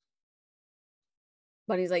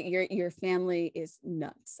 But he's like, your family is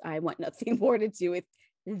nuts. I want nothing more to do with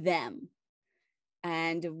them.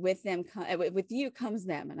 And with you comes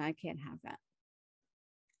them, and I can't have that.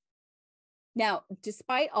 Now,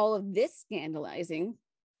 despite all of this scandalizing,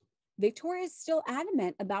 Victoria is still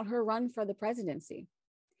adamant about her run for the presidency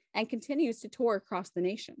and continues to tour across the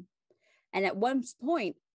nation. And at one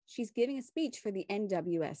point, she's giving a speech for the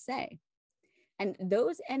NWSA. And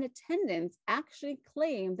those in attendance actually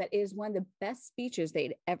claim that it is one of the best speeches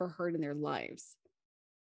they'd ever heard in their lives.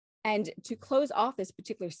 And to close off this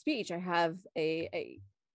particular speech, I have a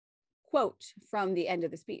quote from the end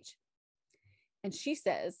of the speech. And she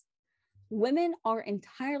says, "Women are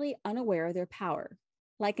entirely unaware of their power.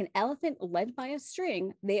 Like an elephant led by a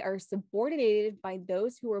string, they are subordinated by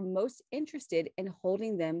those who are most interested in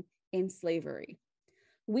holding them in slavery.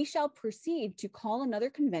 We shall proceed to call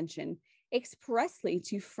another convention expressly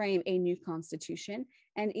to frame a new constitution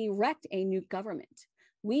and erect a new government.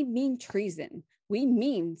 We mean treason. We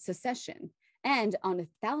mean secession. And on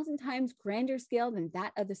 1,000 times grander scale than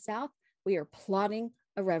that of the South, we are plotting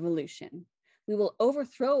a revolution. We will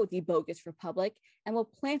overthrow the bogus republic and will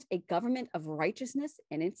plant a government of righteousness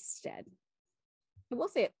in its stead." I will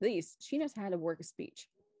say, at least she knows how to work a speech.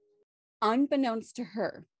 Unbeknownst to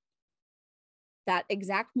her, that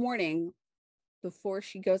exact morning before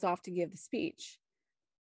she goes off to give the speech,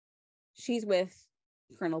 she's with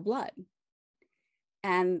Colonel Blood.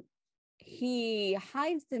 And he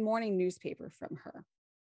hides the morning newspaper from her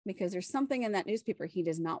because there's something in that newspaper he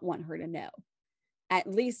does not want her to know, at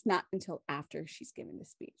least not until after she's given the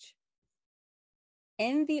speech.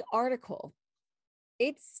 In the article,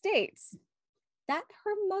 it states that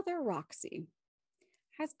her mother, Roxy,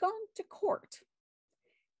 has gone to court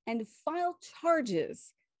and filed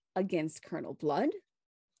charges against Colonel Blood,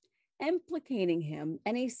 implicating him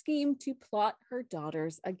in a scheme to plot her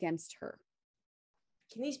daughters against her.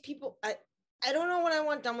 Can these people, I don't know what I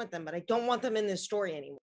want done with them, but I don't want them in this story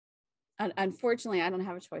anymore. Unfortunately, I don't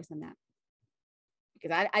have a choice on that.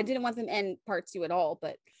 Because I didn't want them in part 2 at all,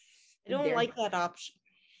 but I don't like that option.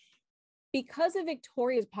 Because of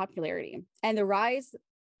Victoria's popularity and the rise,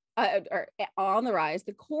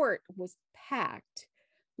 the court was packed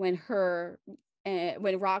when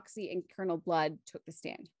Roxy and Colonel Blood took the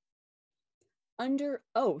stand. Under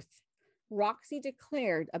oath, Roxy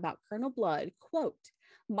declared about Colonel Blood, quote,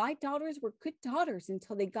 "My daughters were good daughters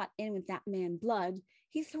until they got in with that man Blood.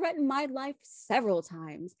 He threatened my life several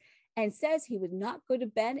times and says he would not go to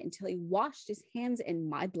bed until he washed his hands in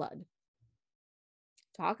my blood."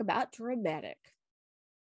 Talk about dramatic.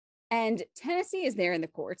 And Tennessee is there in the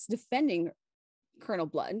courts defending Colonel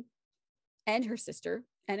Blood and her sister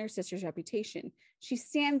and her sister's reputation. She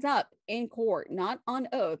stands up in court, not on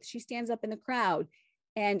oath. She stands up in the crowd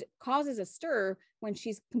and causes a stir when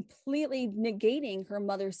she's completely negating her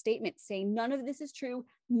mother's statement, saying none of this is true.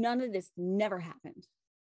 None of this never happened.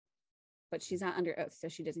 But she's not under oath, so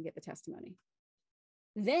she doesn't get the testimony.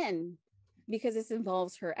 Then, because this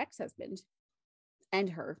involves her ex-husband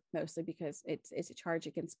and her, mostly because it's a charge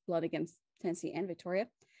against Blood against Tennessee and Victoria,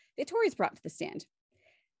 Victoria's brought to the stand.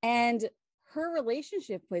 And her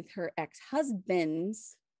relationship with her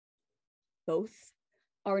ex-husbands, both,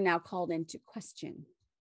 are now called into question.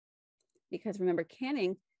 Because remember,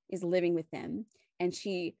 Canning is living with them, and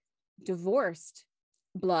she divorced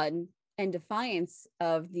Blood in defiance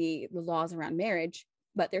of the laws around marriage,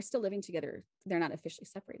 but they're still living together. They're not officially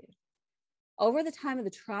separated. Over the time of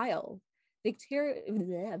the trial,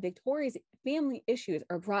 Victoria's family issues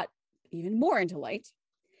are brought even more into light,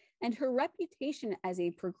 and her reputation as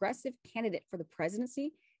a progressive candidate for the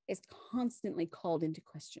presidency is constantly called into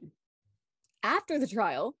question. After the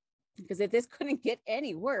trial, because if this couldn't get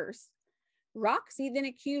any worse, Roxy then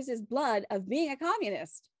accuses Blood of being a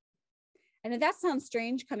communist. And if that sounds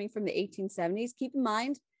strange coming from the 1870s, keep in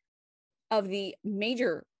mind of the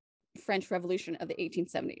major French Revolution of the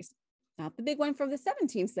 1870s, not the big one from the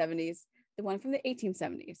 1770s, the one from the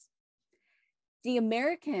 1870s. The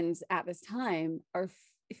Americans at this time are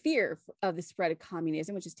fear of the spread of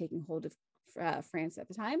communism, which is taking hold of France at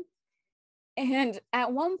the time. And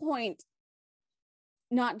at one point,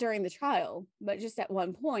 not during the trial, but just at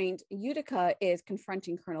one point, Utica is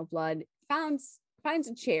confronting Colonel Blood, finds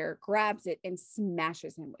a chair, grabs it, and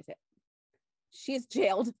smashes him with it. She is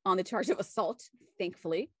jailed on the charge of assault,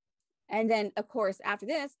 thankfully. And then, of course, after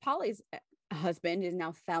this, Polly's husband is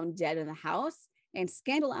now found dead in the house, and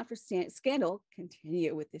scandal after scandal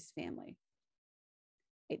continue with this family.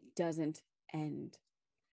 It doesn't end.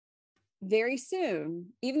 Very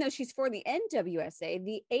soon, even though she's for the NWSA,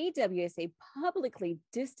 the AWSA publicly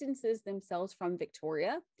distances themselves from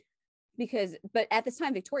Victoria but at this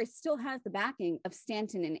time, Victoria still has the backing of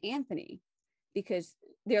Stanton and Anthony, because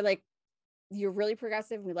they're like, you're really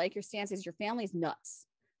progressive. We like your stances. Your family's nuts,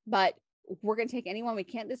 but we're going to take anyone we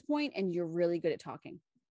can at this point, and you're really good at talking.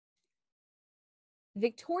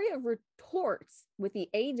 Victoria retorts with the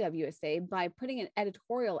AWSA by putting an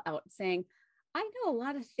editorial out saying, "I know a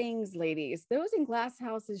lot of things, ladies. Those in glass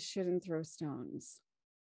houses shouldn't throw stones."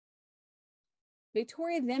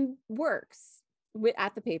 Victoria then works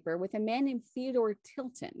at the paper with a man named Theodore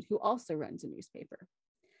Tilton, who also runs a newspaper.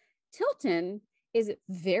 Tilton is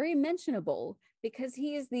very mentionable because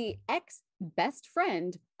he is the ex-best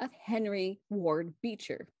friend of Henry Ward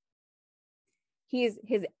Beecher. He is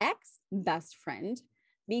his ex-best friend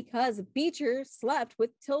because Beecher slept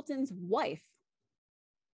with Tilton's wife.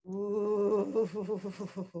 Ooh.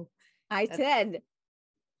 I said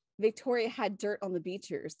Victoria had dirt on the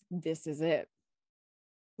Beechers. This is it.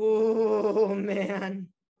 Oh,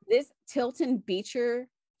 man. This Tilton Beecher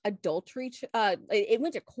adultery, it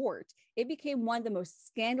went to court. It became one of the most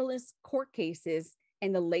scandalous court cases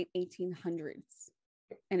in the late 1800s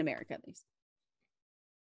in America, at least.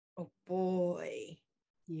 Oh, boy.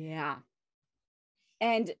 Yeah.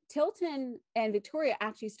 And Tilton and Victoria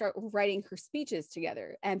actually start writing her speeches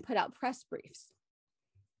together and put out press briefs.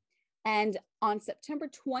 And on September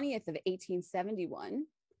 20th of 1871,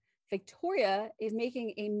 Victoria is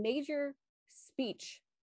making a major speech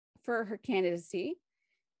for her candidacy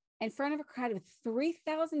in front of a crowd of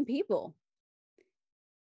 3,000 people,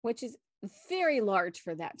 which is very large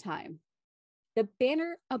for that time. The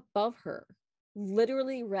banner above her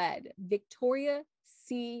literally read, Victoria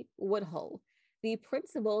C. Woodhull, the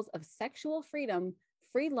principles of sexual freedom,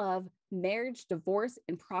 free love, marriage, divorce,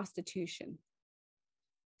 and prostitution.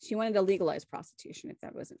 She wanted to legalize prostitution, if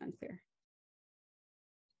that wasn't unclear.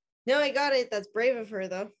 No, I got it. That's brave of her,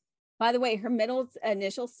 though. By the way, her middle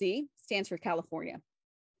initial C stands for California.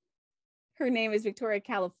 Her name is Victoria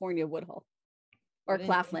California Woodhull, or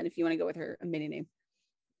Claflin, if you want to go with her mini name.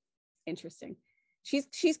 Interesting.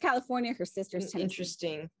 She's California. Her sister's Tennessee.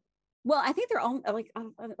 Interesting. Well, I think they're all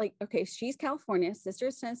like okay. She's California.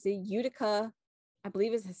 Sister's Tennessee. Utica, I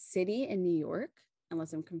believe, is a city in New York,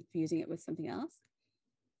 unless I'm confusing it with something else.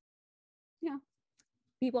 Yeah,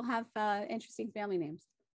 people have interesting family names.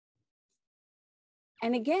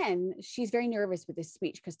 And again, she's very nervous with this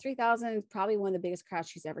speech because 3,000 is probably one of the biggest crowds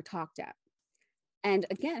she's ever talked at. And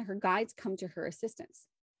again, her guides come to her assistance.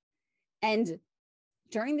 And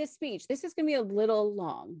during this speech, this is going to be a little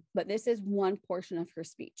long, but this is one portion of her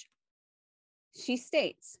speech. She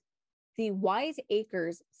states, the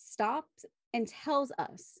wiseacres stops and tells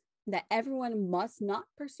us that everyone must not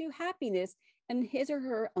pursue happiness in his or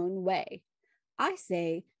her own way. I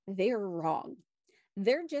say they're wrong.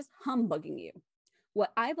 They're just humbugging you.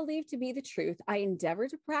 What I believe to be the truth, I endeavor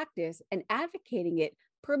to practice, and advocating it,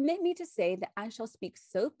 permit me to say that I shall speak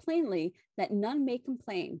so plainly that none may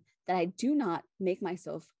complain that I do not make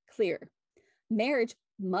myself clear. Marriage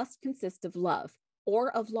must consist of love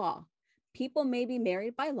or of law. People may be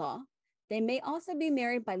married by law. They may also be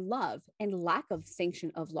married by love and lack of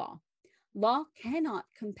sanction of law. Law cannot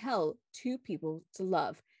compel two people to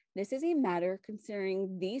love. This is a matter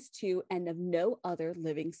concerning these two and of no other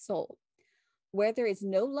living soul. Where there is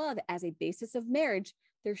no love as a basis of marriage,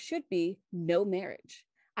 there should be no marriage.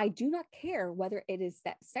 I do not care whether it is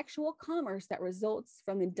that sexual commerce that results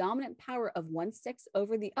from the dominant power of one sex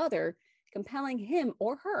over the other, compelling him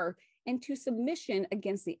or her into submission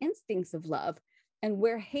against the instincts of love, and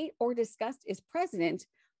where hate or disgust is present,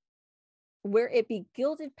 where it be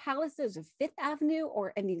gilded palaces of Fifth Avenue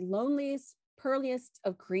or in the loneliest, pearliest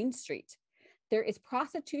of Green Street. There is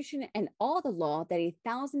prostitution, and all the law that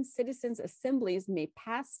 1,000 citizens' assemblies may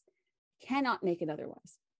pass cannot make it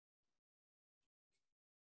otherwise.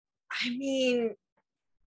 I mean,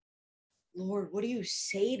 Lord, what do you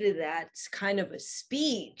say to that? It's kind of a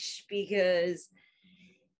speech, because,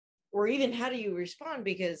 or even how do you respond?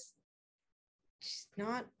 Because she's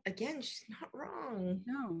not wrong.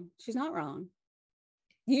 No, she's not wrong.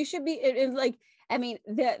 You should be like, I mean,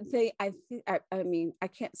 I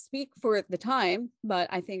can't speak for the time, but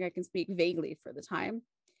I think I can speak vaguely for the time.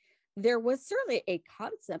 There was certainly a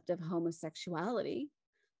concept of homosexuality,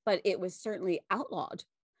 but it was certainly outlawed.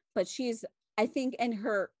 But she's, I think, in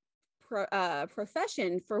her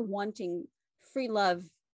profession for wanting free love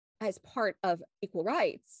as part of equal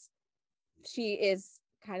rights, she is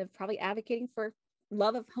kind of probably advocating for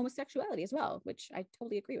love of homosexuality as well, which I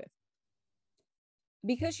totally agree with.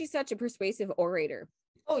 Because she's such a persuasive orator.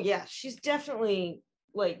 Oh yeah, she's definitely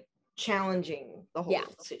like challenging the whole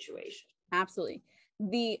situation. Absolutely.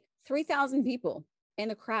 The 3,000 people in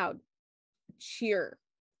a crowd cheer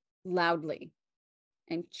loudly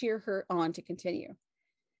and cheer her on to continue.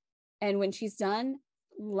 And when she's done,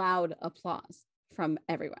 loud applause from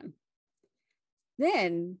everyone.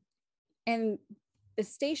 Then, in the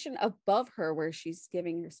station above her where she's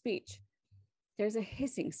giving her speech, there's a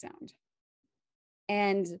hissing sound.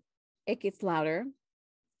 And it gets louder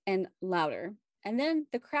and louder. And then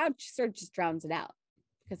the crowd sort of just drowns it out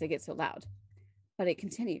because it gets so loud. But it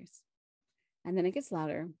continues. And then it gets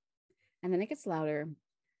louder. And then it gets louder.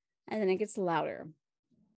 And then it gets louder.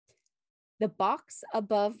 The box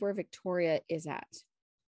above where Victoria is at,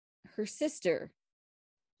 her sister,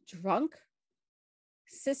 drunk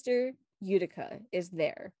sister Utica, is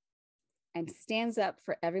there and stands up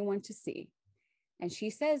for everyone to see. And she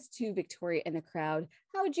says to Victoria in the crowd,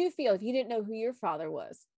 how would you feel if you didn't know who your father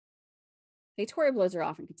was? Victoria blows her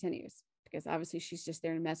off and continues, because obviously she's just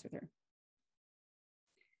there to mess with her.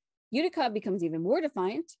 Utica becomes even more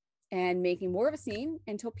defiant and making more of a scene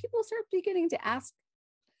until people start beginning to ask,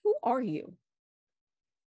 who are you?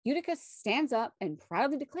 Utica stands up and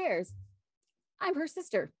proudly declares, I'm her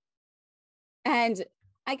sister. And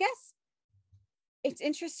I guess it's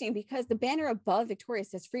interesting because the banner above Victoria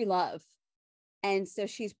says free love. And so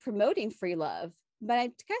she's promoting free love, but I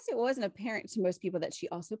guess it wasn't apparent to most people that she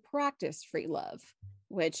also practiced free love,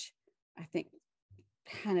 which I think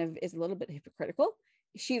kind of is a little bit hypocritical.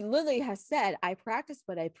 She literally has said, I practice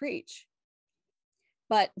what I preach.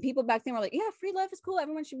 But people back then were like, yeah, free love is cool.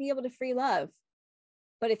 Everyone should be able to free love.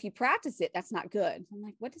 But if you practice it, that's not good. I'm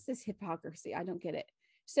like, what is this hypocrisy? I don't get it.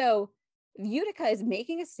 So Utica is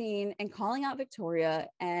making a scene and calling out Victoria,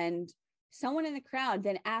 and someone in the crowd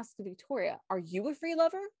then asks Victoria, are you a free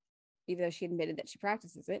lover? Even though she admitted that she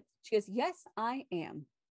practices it. She goes, yes, I am.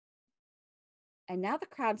 And now the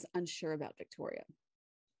crowd's unsure about Victoria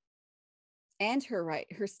and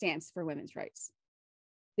her stance for women's rights.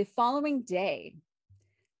 The following day,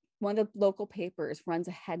 one of the local papers runs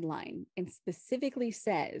a headline and specifically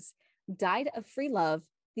says, died of free love,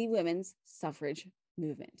 the women's suffrage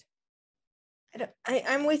movement.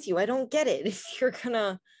 I'm with you. I don't get it.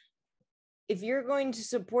 If you're going to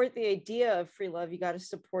support the idea of free love, you got to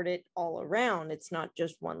support it all around. It's not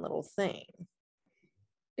just one little thing.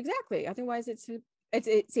 Exactly. Otherwise,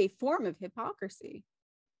 it's a form of hypocrisy.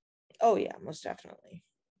 Oh yeah, most definitely.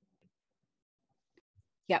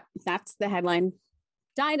 Yep, that's the headline.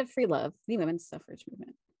 Died of free love, the women's suffrage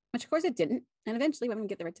movement. Which of course it didn't. And eventually women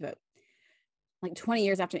get the right to vote. Like 20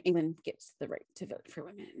 years after England gets the right to vote for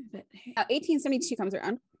women. But 1872 comes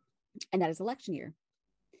around, and that is election year.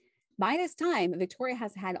 By this time, Victoria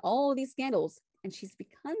has had all these scandals, and she's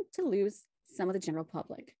begun to lose some of the general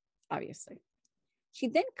public, obviously. She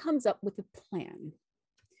then comes up with a plan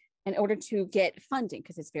in order to get funding,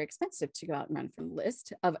 because it's very expensive to go out and run from the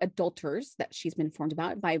list of adulterers that she's been informed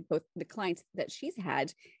about by both the clients that she's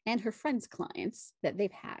had and her friends' clients that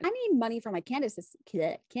they've had. I need money for my candidates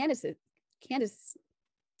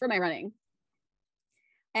for my running.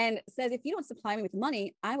 And says, if you don't supply me with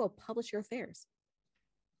money, I will publish your affairs.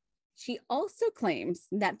 She also claims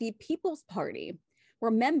that the People's Party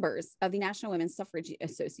were members of the National Women's Suffrage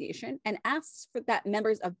Association and asks for that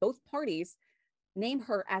members of both parties name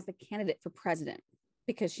her as the candidate for president,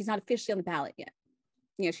 because she's not officially on the ballot yet.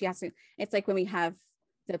 You know, she has to, it's like when we have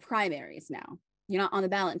the primaries now, you're not on the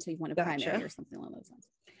ballot until you've won a primary or something along those lines.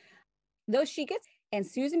 Though she gets, and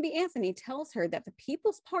Susan B. Anthony tells her that the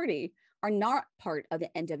People's Party are not part of the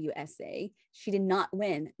NWSA. She did not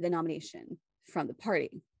win the nomination from the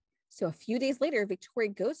party. So a few days later, Victoria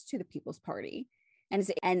goes to the People's Party and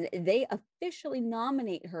they officially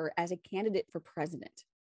nominate her as a candidate for president.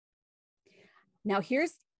 Now,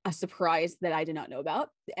 here's a surprise that I did not know about,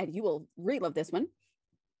 and you will really love this one.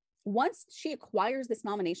 Once she acquires this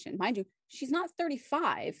nomination, mind you, she's not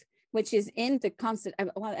 35, which is in the constant,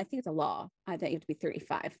 well, I think it's a law that you have to be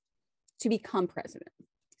 35 to become president.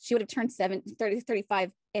 She would have turned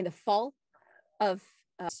 35 in the fall of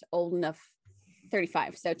old enough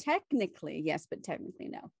 35. So technically, yes, but technically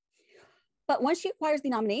no. But once she acquires the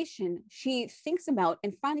nomination, she thinks about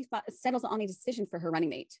and finally settles on a decision for her running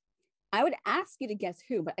mate. I would ask you to guess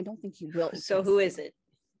who, but I don't think you will. So who is it?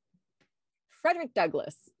 Frederick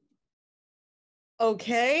Douglass.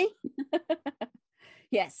 Okay.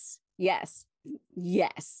 Yes,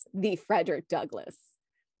 the Frederick Douglass.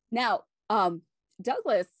 Now,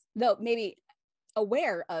 Douglass, though maybe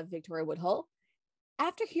aware of Victoria Woodhull,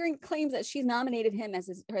 after hearing claims that she's nominated him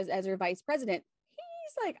as her vice president,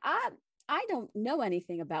 he's like, I don't know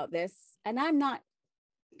anything about this, and I'm not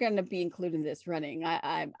going to be included in this running.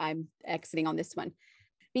 I'm exiting on this one,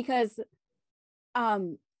 because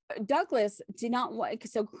Douglass did not want,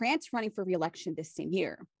 so Grant's running for re-election this same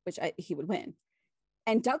year, which he would win.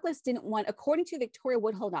 And Douglass didn't want, according to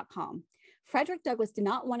VictoriaWoodhull.com, Frederick Douglass did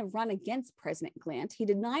not want to run against President Grant. He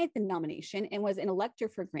denied the nomination and was an elector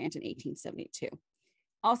for Grant in 1872.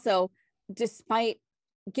 Also,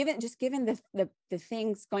 given the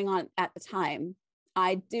things going on at the time,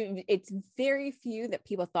 it's very few that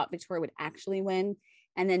people thought Victoria would actually win.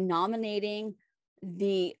 And then nominating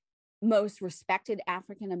the most respected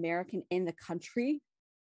African American in the country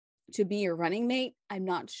to be your running mate, I'm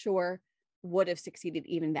not sure would have succeeded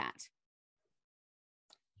even that.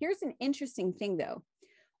 Here's an interesting thing though.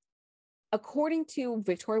 According to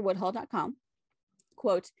VictoriaWoodhull.com,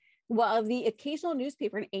 quote, while the occasional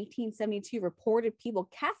newspaper in 1872 reported people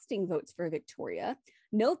casting votes for Victoria,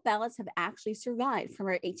 no ballots have actually survived from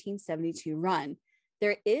her 1872 run.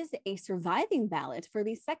 There is a surviving ballot for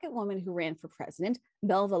the second woman who ran for president,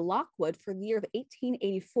 Belva Lockwood, for the year of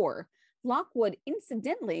 1884. Lockwood,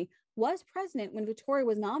 incidentally, was president when Victoria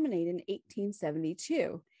was nominated in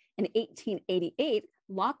 1872. In 1888,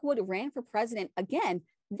 Lockwood ran for president again,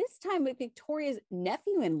 this time with Victoria's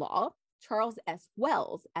nephew-in-law, Charles S.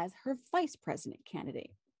 Wells, as her vice president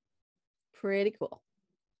candidate. Pretty cool.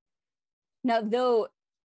 Now, though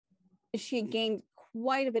she gained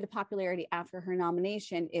quite a bit of popularity after her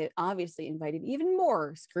nomination, it obviously invited even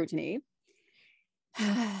more scrutiny.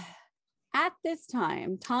 At this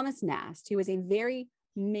time, Thomas Nast, who was a very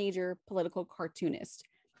major political cartoonist,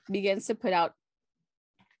 begins to put out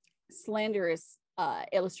slanderous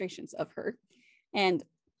illustrations of her. And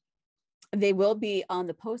they will be on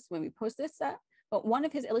the post when we post this. But one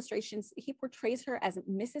of his illustrations, he portrays her as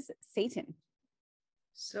Mrs. Satan.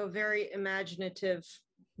 So very imaginative.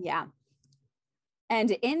 Yeah.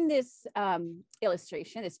 And in this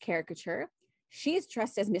illustration, this caricature, she's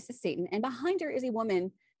dressed as Mrs. Satan, and behind her is a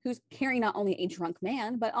woman who's carrying not only a drunk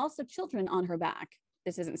man, but also children on her back.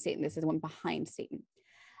 This isn't Satan, this is the one behind Satan.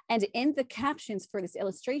 And in the captions for this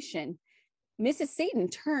illustration, Mrs. Satan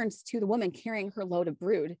turns to the woman carrying her load of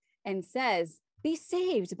brood and says, "Be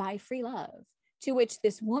saved by free love." To which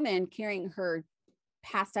this woman carrying her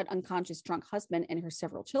passed out unconscious drunk husband and her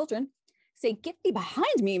several children say, "Get thee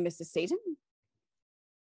behind me, Mrs. Satan."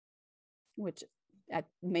 Which that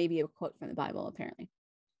may be a quote from the Bible, apparently.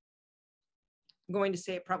 I'm going to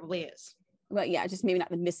say it probably is. Well, yeah, just maybe not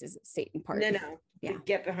the Mrs. Satan part. No. Yeah.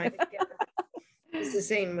 Get behind it. Mrs.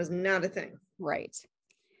 Satan was not a thing. Right.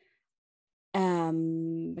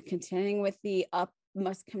 Continuing with the up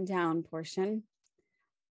must come down portion.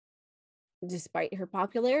 Despite her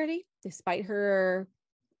popularity, despite her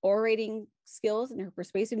orating skills and her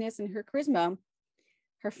persuasiveness and her charisma,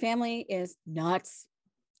 her family is nuts.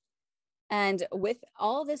 And with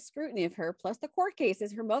all this scrutiny of her, plus the court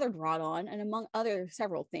cases her mother brought on, and among other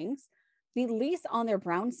several things, the lease on their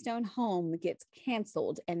brownstone home gets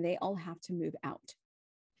canceled and they all have to move out.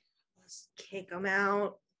 Let's kick them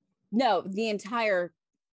out. No,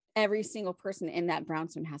 every single person in that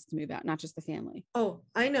brownstone has to move out, not just the family. Oh,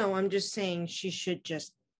 I know. I'm just saying she should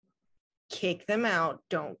just kick them out.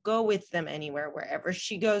 Don't go with them anywhere. Wherever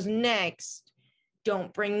she goes next,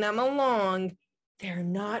 don't bring them along. They're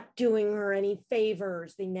not doing her any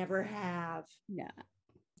favors. They never have. Yeah.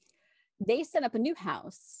 They set up a new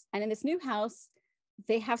house. And in this new house,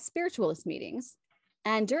 they have spiritualist meetings.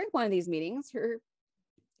 And during one of these meetings, her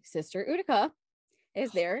sister Utica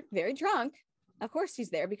is there, very drunk. Of course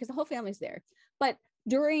she's there because the whole family's there. But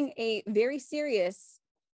during a very serious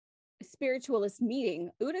spiritualist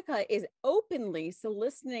meeting, Utica is openly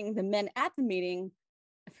soliciting the men at the meeting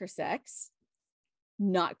for sex.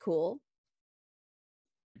 Not cool.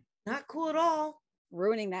 Not cool at all.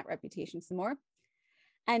 Ruining that reputation some more.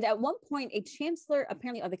 And at one point, a chancellor,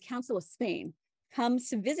 apparently of the Council of Spain, comes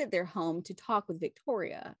to visit their home to talk with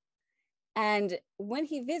Victoria. And when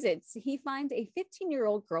he visits, he finds a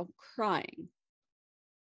 15-year-old girl crying.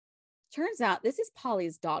 Turns out this is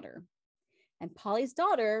Polly's daughter. And Polly's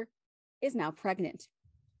daughter is now pregnant.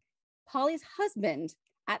 Polly's husband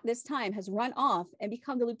at this time has run off and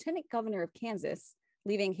become the lieutenant governor of Kansas,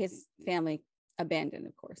 leaving his family abandoned,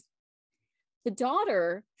 of course. The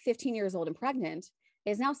daughter, 15 years old and pregnant,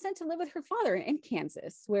 is now sent to live with her father in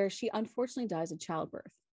Kansas, where she unfortunately dies of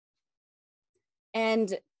childbirth.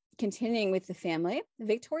 And continuing with the family,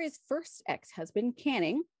 Victoria's first ex-husband,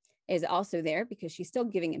 Canning, is also there because she's still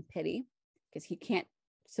giving him pity because he can't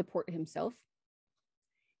support himself.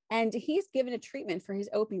 And he's given a treatment for his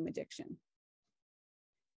opium addiction,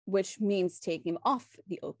 which means taking him off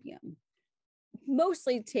the opium,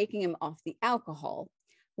 mostly taking him off the alcohol.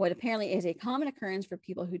 What apparently is a common occurrence for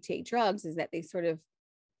people who take drugs is that they sort of,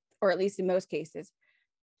 or at least in most cases,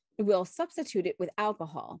 will substitute it with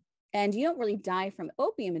alcohol. And you don't really die from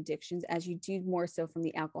opium addictions as you do more so from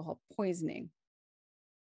the alcohol poisoning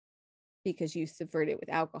because you subvert it with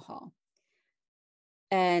alcohol.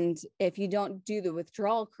 And if you don't do the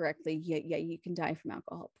withdrawal correctly, you can die from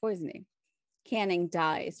alcohol poisoning. Canning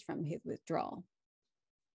dies from his withdrawal,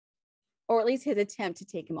 or at least his attempt to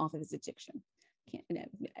take him off of his addiction.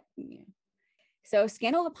 So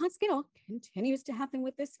scandal upon scandal continues to happen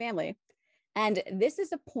with this family. And this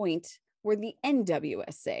is a point where the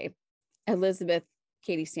NWSA, Elizabeth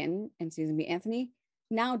Cady Stanton and Susan B. Anthony,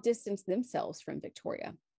 now distance themselves from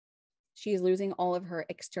Victoria. She is losing all of her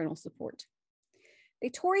external support.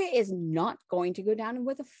 Victoria is not going to go down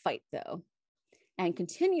with a fight, though, and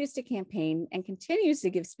continues to campaign and continues to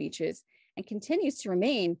give speeches and continues to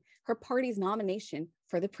remain her party's nomination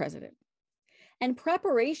for the president. In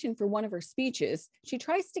preparation for one of her speeches, she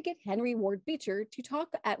tries to get Henry Ward Beecher to talk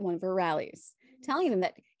at one of her rallies, telling them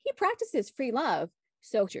that he practices free love,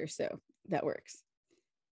 so that works.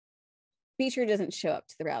 Beecher doesn't show up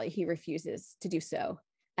to the rally. He refuses to do so.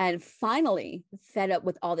 And finally, fed up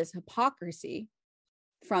with all this hypocrisy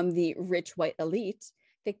from the rich white elite,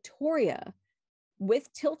 Victoria,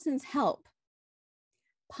 with Tilton's help,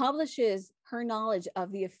 publishes her knowledge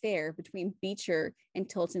of the affair between Beecher and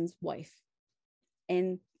Tilton's wife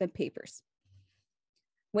in the papers,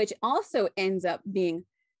 which also ends up being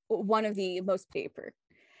one of the most paper.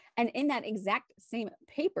 And in that exact same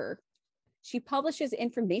paper, she publishes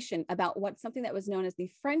information about something that was known as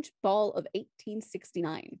the French Ball of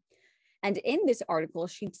 1869, And in this article,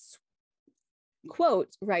 she,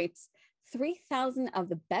 quote, writes, 3,000 of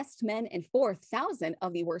the best men and 4,000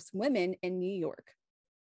 of the worst women in New York.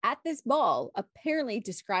 At this ball, apparently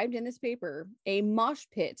described in this paper, a mosh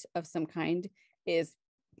pit of some kind is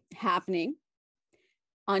happening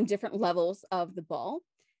on different levels of the ball,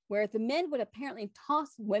 where the men would apparently toss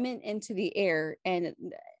women into the air and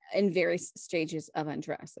in various stages of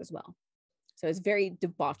undress as well. So it's very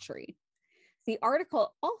debauchery. The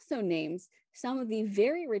article also names some of the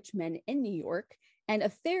very rich men in New York and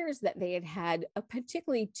affairs that they had had,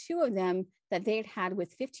 particularly two of them that they had had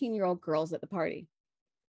with 15-year-old girls at the party.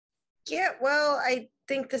 Yeah, well, I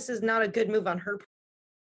think this is not a good move on her.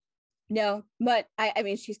 No, but I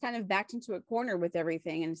mean, she's kind of backed into a corner with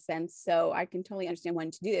everything in a sense, so I can totally understand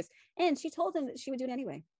wanting to do this. And she told them that she would do it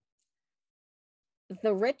anyway.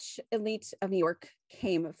 The rich elite of New York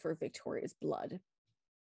came for Victoria's blood.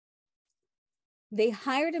 They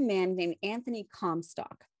hired a man named Anthony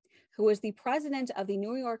Comstock, who was the president of the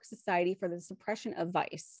New York Society for the Suppression of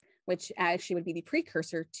Vice, which actually would be the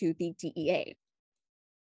precursor to the DEA,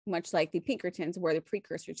 much like the Pinkertons were the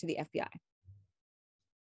precursor to the FBI.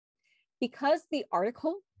 Because the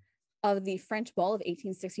article of the French Ball of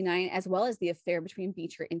 1869, as well as the affair between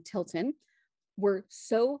Beecher and Tilton, were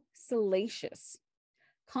so salacious,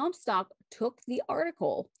 Comstock took the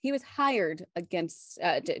article. He was hired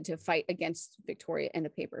to fight against Victoria and the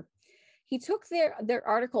paper. He took their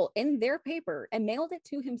article in their paper and mailed it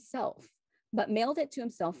to himself, but mailed it to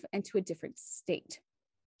himself and to a different state.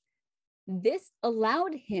 This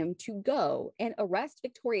allowed him to go and arrest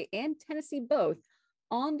Victoria and Tennessee both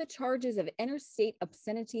on the charges of interstate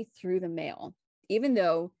obscenity through the mail, even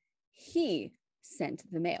though he sent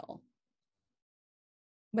the mail.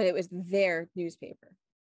 But it was their newspaper.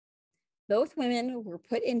 Both women were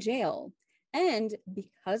put in jail, and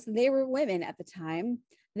because they were women at the time,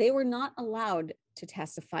 they were not allowed to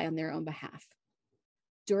testify on their own behalf.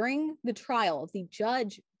 During the trial, the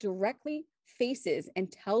judge directly faces and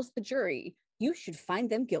tells the jury, you should find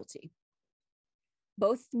them guilty.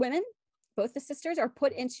 Both women, both the sisters, are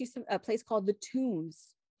put into a place called the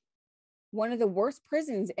Tombs, one of the worst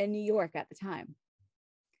prisons in New York at the time.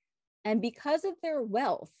 And because of their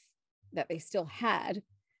wealth that they still had,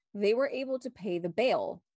 they were able to pay the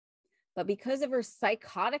bail. But because of her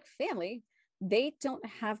psychotic family, they don't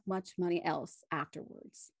have much money else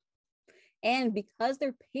afterwards. And because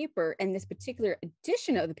their paper, and this particular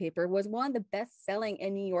edition of the paper, was one of the best selling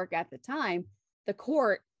in New York at the time, the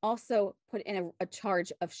court also put in a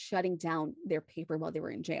charge of shutting down their paper while they were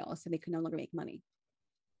in jail, so they could no longer make money.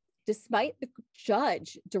 Despite the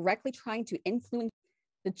judge directly trying to influence,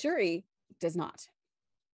 the jury does not.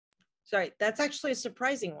 Sorry, that's actually a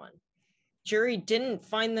surprising one. Jury didn't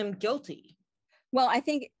find them guilty. Well, I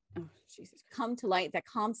think, come to light that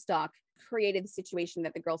Comstock created the situation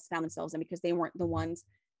that the girls found themselves in because they weren't the ones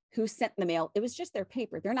who sent the mail. It was just their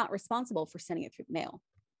paper. They're not responsible for sending it through the mail.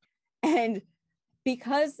 And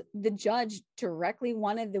because the judge directly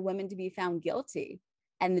wanted the women to be found guilty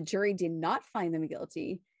and the jury did not find them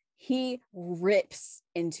guilty, he rips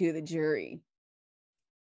into the jury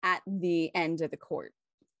at the end of the court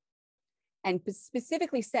and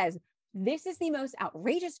specifically says, this is the most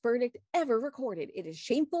outrageous verdict ever recorded. It is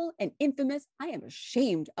shameful and infamous. I am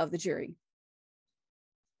ashamed of the jury.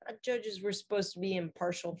 Judges were supposed to be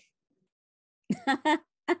impartial. They're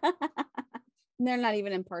not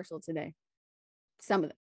even impartial today. Some of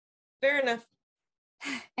them. Fair enough.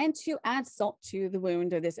 And to add salt to the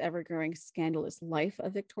wound of this ever-growing scandalous life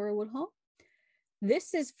of Victoria Woodhull,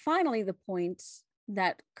 this is finally the point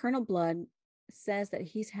that Colonel Blood says that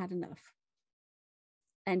he's had enough.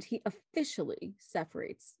 And he officially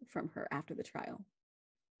separates from her after the trial.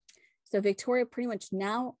 So Victoria pretty much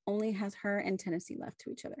now only has her and Tennessee left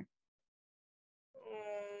to each other.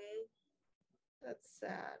 That's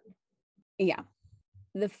sad. Yeah.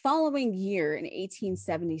 The following year in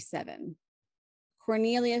 1877,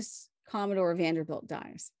 Cornelius Commodore Vanderbilt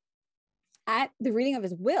dies. At the reading of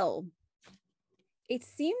his will, it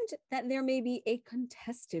seemed that there may be a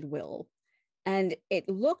contested will. And it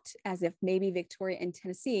looked as if maybe Victoria and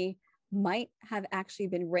Tennessee might have actually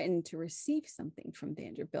been written to receive something from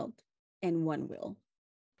Vanderbilt in one will.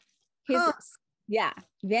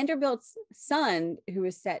 Vanderbilt's son, who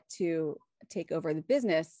is set to take over the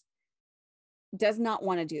business, does not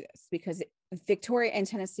want to do this because Victoria and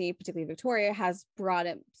Tennessee, particularly Victoria, has brought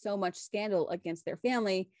up so much scandal against their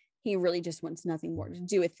family. He really just wants nothing more to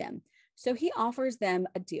do with them. So he offers them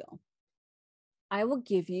a deal. I will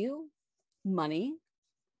give you money,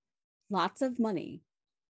 lots of money,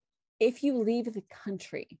 if you leave the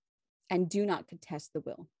country and do not contest the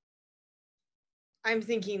will. I'm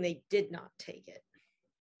thinking they did not take it.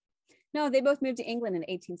 No, they both moved to England in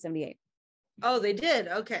 1878. Oh, they did?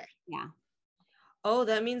 Okay. Yeah. Oh,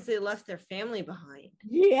 that means they left their family behind.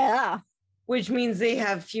 Yeah. Which means they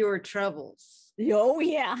have fewer troubles. Oh,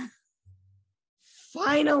 yeah.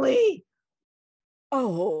 Finally.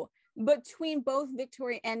 Oh, between both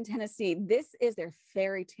Victoria and Tennessee, this is their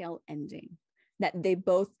fairy tale ending that they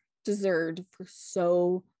both deserved for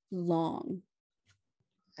so long.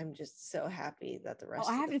 I'm just so happy that the rest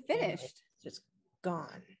I of haven't the finished. is just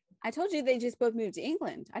gone. I told you they just both moved to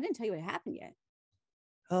England. I didn't tell you what happened yet.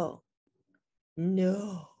 Oh,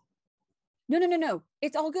 no. No.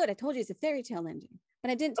 It's all good. I told you it's a fairy tale ending,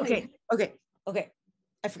 but I didn't tell you. Okay.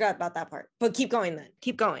 I forgot about that part, but keep going then.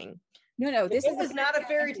 Keep going. No. This was not a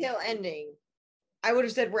fairy tale ending. I would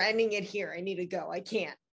have said, we're ending it here. I need to go. I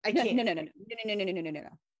can't.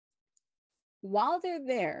 No. While they're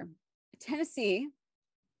there, Tennessee,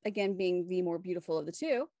 again being the more beautiful of the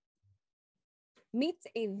two, meets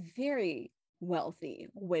a very wealthy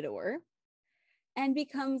widower and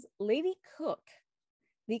becomes Lady Cook,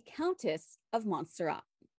 the Countess of Montserrat.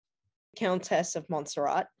 Countess of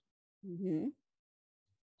Montserrat. Mm-hmm.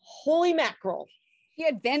 Holy mackerel. She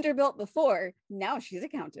had Vanderbilt before. Now she's a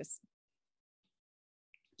countess.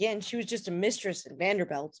 Yeah, and she was just a mistress in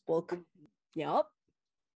Vanderbilt's book. Yep.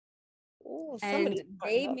 Oh, and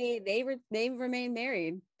they remain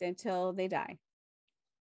married until they die.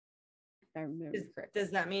 If I remember correctly.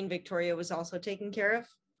 Does that mean Victoria was also taken care of?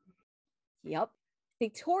 Yep.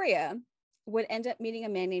 Victoria would end up meeting a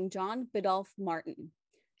man named John Biddulph Martin,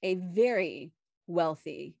 a very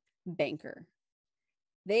wealthy banker.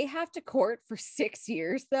 They have to court for 6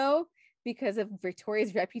 years, though, because of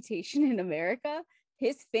Victoria's reputation in America.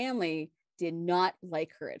 His family did not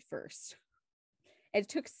like her at first. It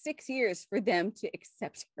took 6 years for them to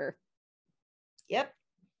accept her. Yep.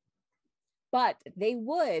 But they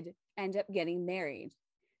would end up getting married.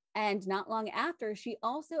 And not long after, she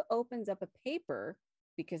also opens up a paper,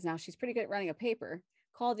 because now she's pretty good at running a paper,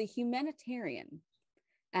 called The Humanitarian.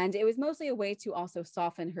 And it was mostly a way to also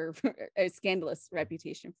soften her scandalous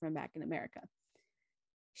reputation from back in America.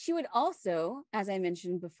 She would also, as I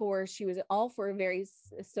mentioned before, she was all for various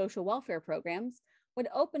social welfare programs, would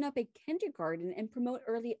open up a kindergarten and promote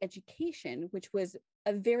early education, which was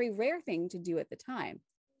a very rare thing to do at the time.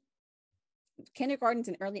 Kindergartens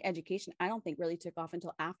and early education, I don't think really took off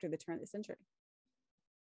until after the turn of the century,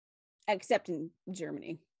 except in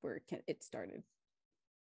Germany, where it started.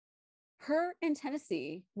 Her and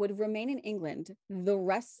Tennessee would remain in England the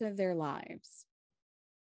rest of their lives.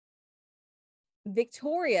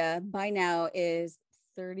 Victoria by now is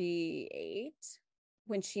 38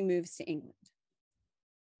 when she moves to England.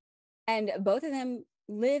 And both of them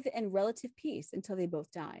live in relative peace until they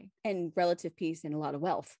both die, and relative peace and a lot of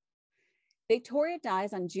wealth. Victoria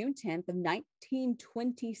dies on June 10th of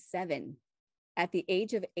 1927 at the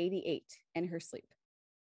age of 88 in her sleep.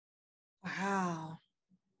 Wow.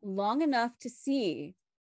 Long enough to see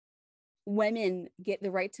women get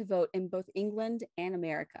the right to vote in both England and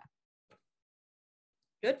America.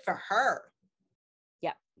 Good for her.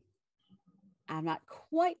 Yep. I'm not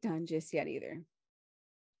quite done just yet either.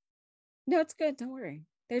 No, it's good. Don't worry.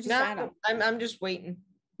 They're just I'm just waiting.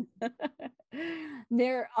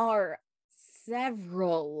 There are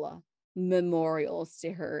several memorials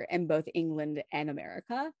to her in both England and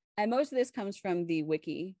America. And most of this comes from the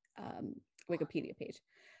Wikipedia page.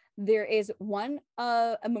 There is one,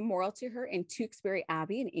 a memorial to her in Tewkesbury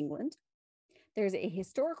Abbey in England. There's a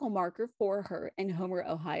historical marker for her in Homer,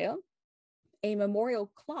 Ohio, a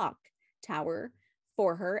memorial clock tower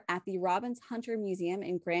for her at the Robbins Hunter Museum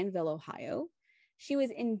in Granville, Ohio. She was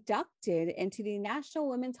inducted into the National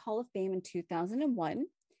Women's Hall of Fame in 2001.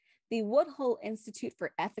 The Woodhull Institute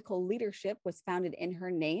for Ethical Leadership was founded in her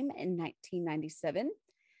name in 1997.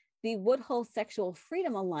 The Woodhull Sexual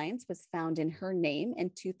Freedom Alliance was founded in her name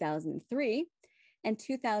in 2003. In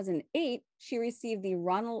 2008, she received the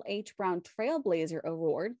Ronald H. Brown Trailblazer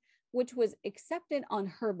Award, which was accepted on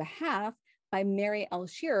her behalf by Mary L.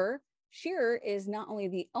 Shearer. Shearer is not only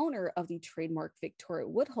the owner of the trademark Victoria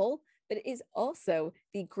Woodhull, but is also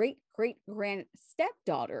the great-great-grand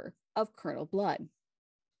stepdaughter of Colonel Blood.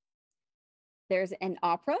 There's an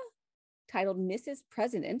opera titled Mrs.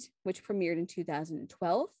 President, which premiered in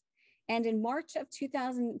 2012. And in March of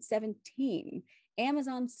 2017,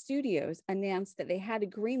 Amazon Studios announced that they had a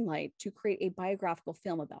green light to create a biographical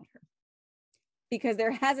film about her, because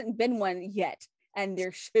there hasn't been one yet, and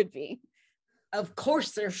there should be. Of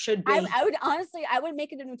course there should be. I would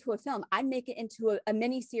make it into a film. I'd make it into a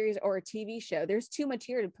mini series or a TV show. There's too much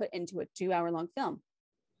here to put into a 2-hour long film.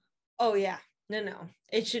 Oh yeah. No.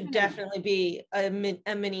 It should definitely be a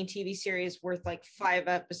mini TV series worth like 5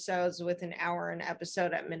 episodes with an hour an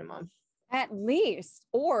episode at minimum. At least,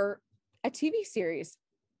 or a TV series.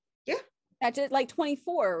 Yeah. That's just like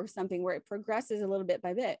 24 or something where it progresses a little bit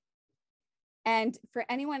by bit. And for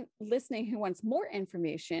anyone listening who wants more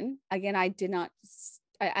information, again,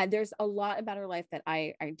 there's a lot about her life that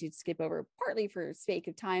I did skip over, partly for sake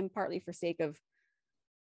of time, partly for sake of,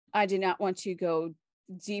 I did not want to go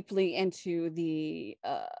deeply into the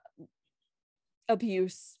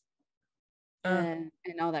abuse and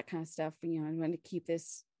all that kind of stuff. I wanted to keep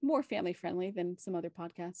this more family friendly than some other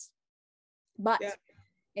podcasts. But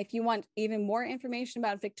if you want even more information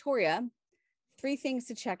about Victoria, 3 things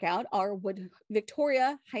to check out are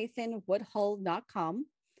Victoria-Woodhull.com,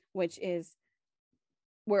 which is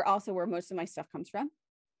where most of my stuff comes from.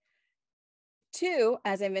 2,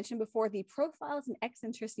 as I mentioned before, the Profiles in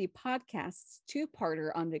Eccentricity podcast's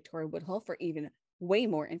 2-parter on Victoria Woodhull for even way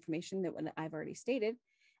more information than what I've already stated.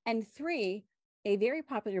 And 3, a very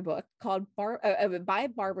popular book called by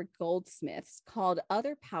Barbara Goldsmith called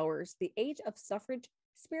Other Powers, The Age of Suffrage,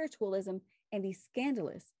 Spiritualism, and the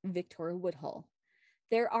Scandalous Victoria Woodhull.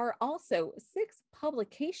 There are also 6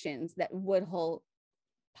 publications that Woodhull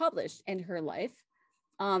published in her life.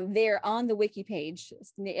 They're on the wiki page,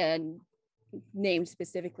 named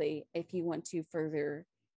specifically if you want to further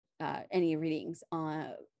any readings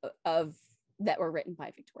of that were written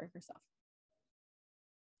by Victoria herself.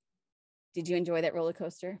 Did you enjoy that roller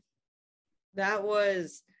coaster? That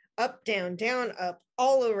was up, down, up,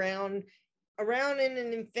 all around in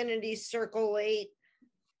an infinity circle 8.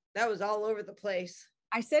 That was all over the place.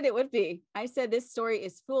 I said it would be. I said this story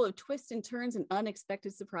is full of twists and turns and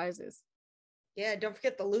unexpected surprises. Yeah, don't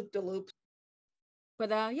forget the loop-de-loop.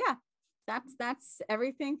 But yeah, that's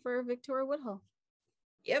everything for Victoria Woodhull.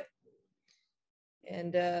 Yep.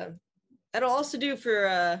 And that'll also do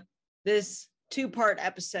for this 2-part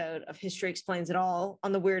episode of History Explains It All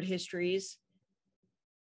on the weird histories.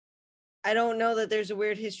 I don't know that there's a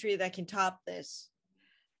weird history that can top this.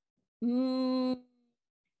 I'm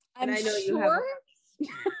sure.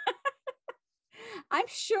 I'm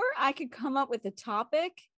sure I could come up with a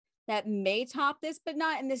topic that may top this, but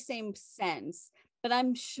not in the same sense. But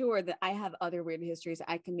I'm sure that I have other weird histories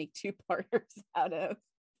I can make 2-parters out of.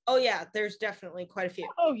 Oh yeah, there's definitely quite a few.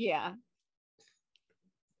 Oh yeah.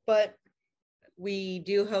 But we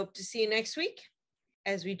do hope to see you next week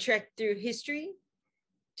as we trek through history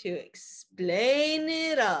to explain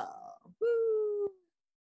it all.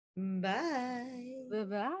 Woo. Bye.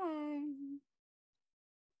 Bye-bye.